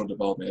personal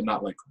development and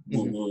not like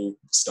woo-woo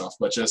stuff,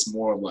 but just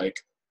more like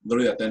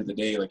literally at the end of the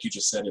day, like you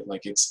just said it,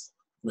 like it's,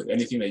 with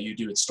anything that you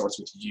do, it starts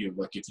with you.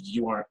 Like if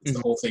you aren't, it's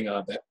the whole thing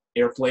of that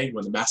airplane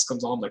when the mask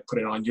comes on, like put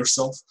it on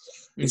yourself.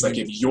 It's like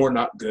if you're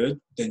not good,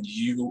 then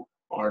you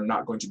are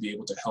not going to be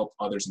able to help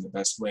others in the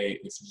best way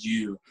if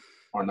you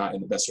are not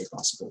in the best way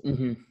possible.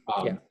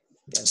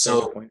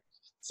 So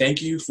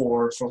thank you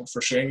for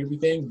sharing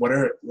everything.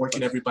 Where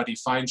can everybody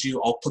find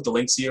you? I'll put the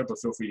links here, but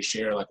feel free to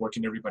share. Like, where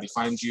can everybody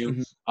find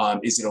you?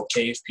 Is it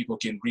okay if people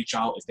can reach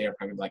out if they are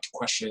having like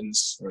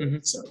questions? Or,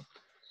 so.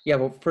 Yeah,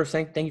 well, first,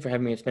 thank you for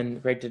having me. It's been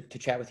great to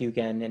chat with you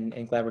again,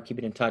 and glad we're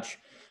keeping in touch.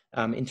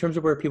 In terms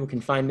of where people can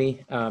find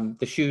me,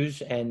 the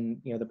shoes and,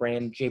 you know, the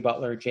brand J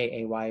Butler,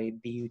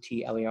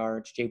 JAYBUTLER,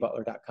 it's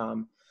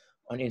jbutler.com.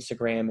 On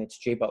Instagram, it's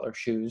J Butler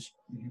Shoes.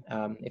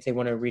 If they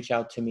want to reach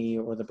out to me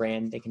or the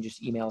brand, they can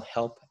just email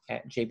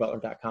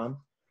help@jbutler.com.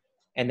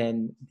 And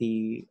then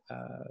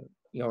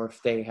you know, or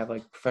if they have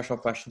like professional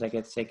questions, I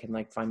guess they can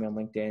like find me on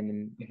LinkedIn,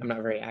 and I'm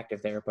not very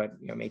active there, but,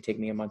 you know, it may take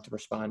me a month to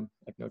respond,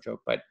 like no joke,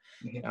 but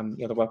you know,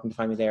 they're welcome to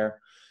find me there.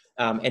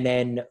 And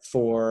then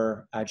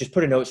for just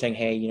put a note saying,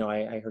 hey, you know,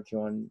 I heard you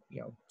on,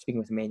 you know, Speaking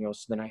with Emmanuel,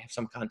 so then I have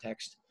some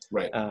context.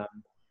 Right.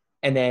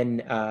 And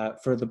then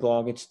for the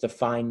blog, it's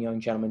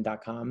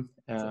defineyounggentleman.com.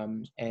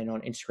 And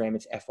on Instagram,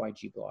 it's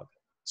FYG blog.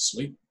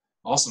 Sweet.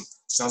 Awesome.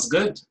 Sounds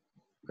good.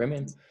 Great,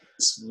 man.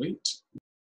 Sweet.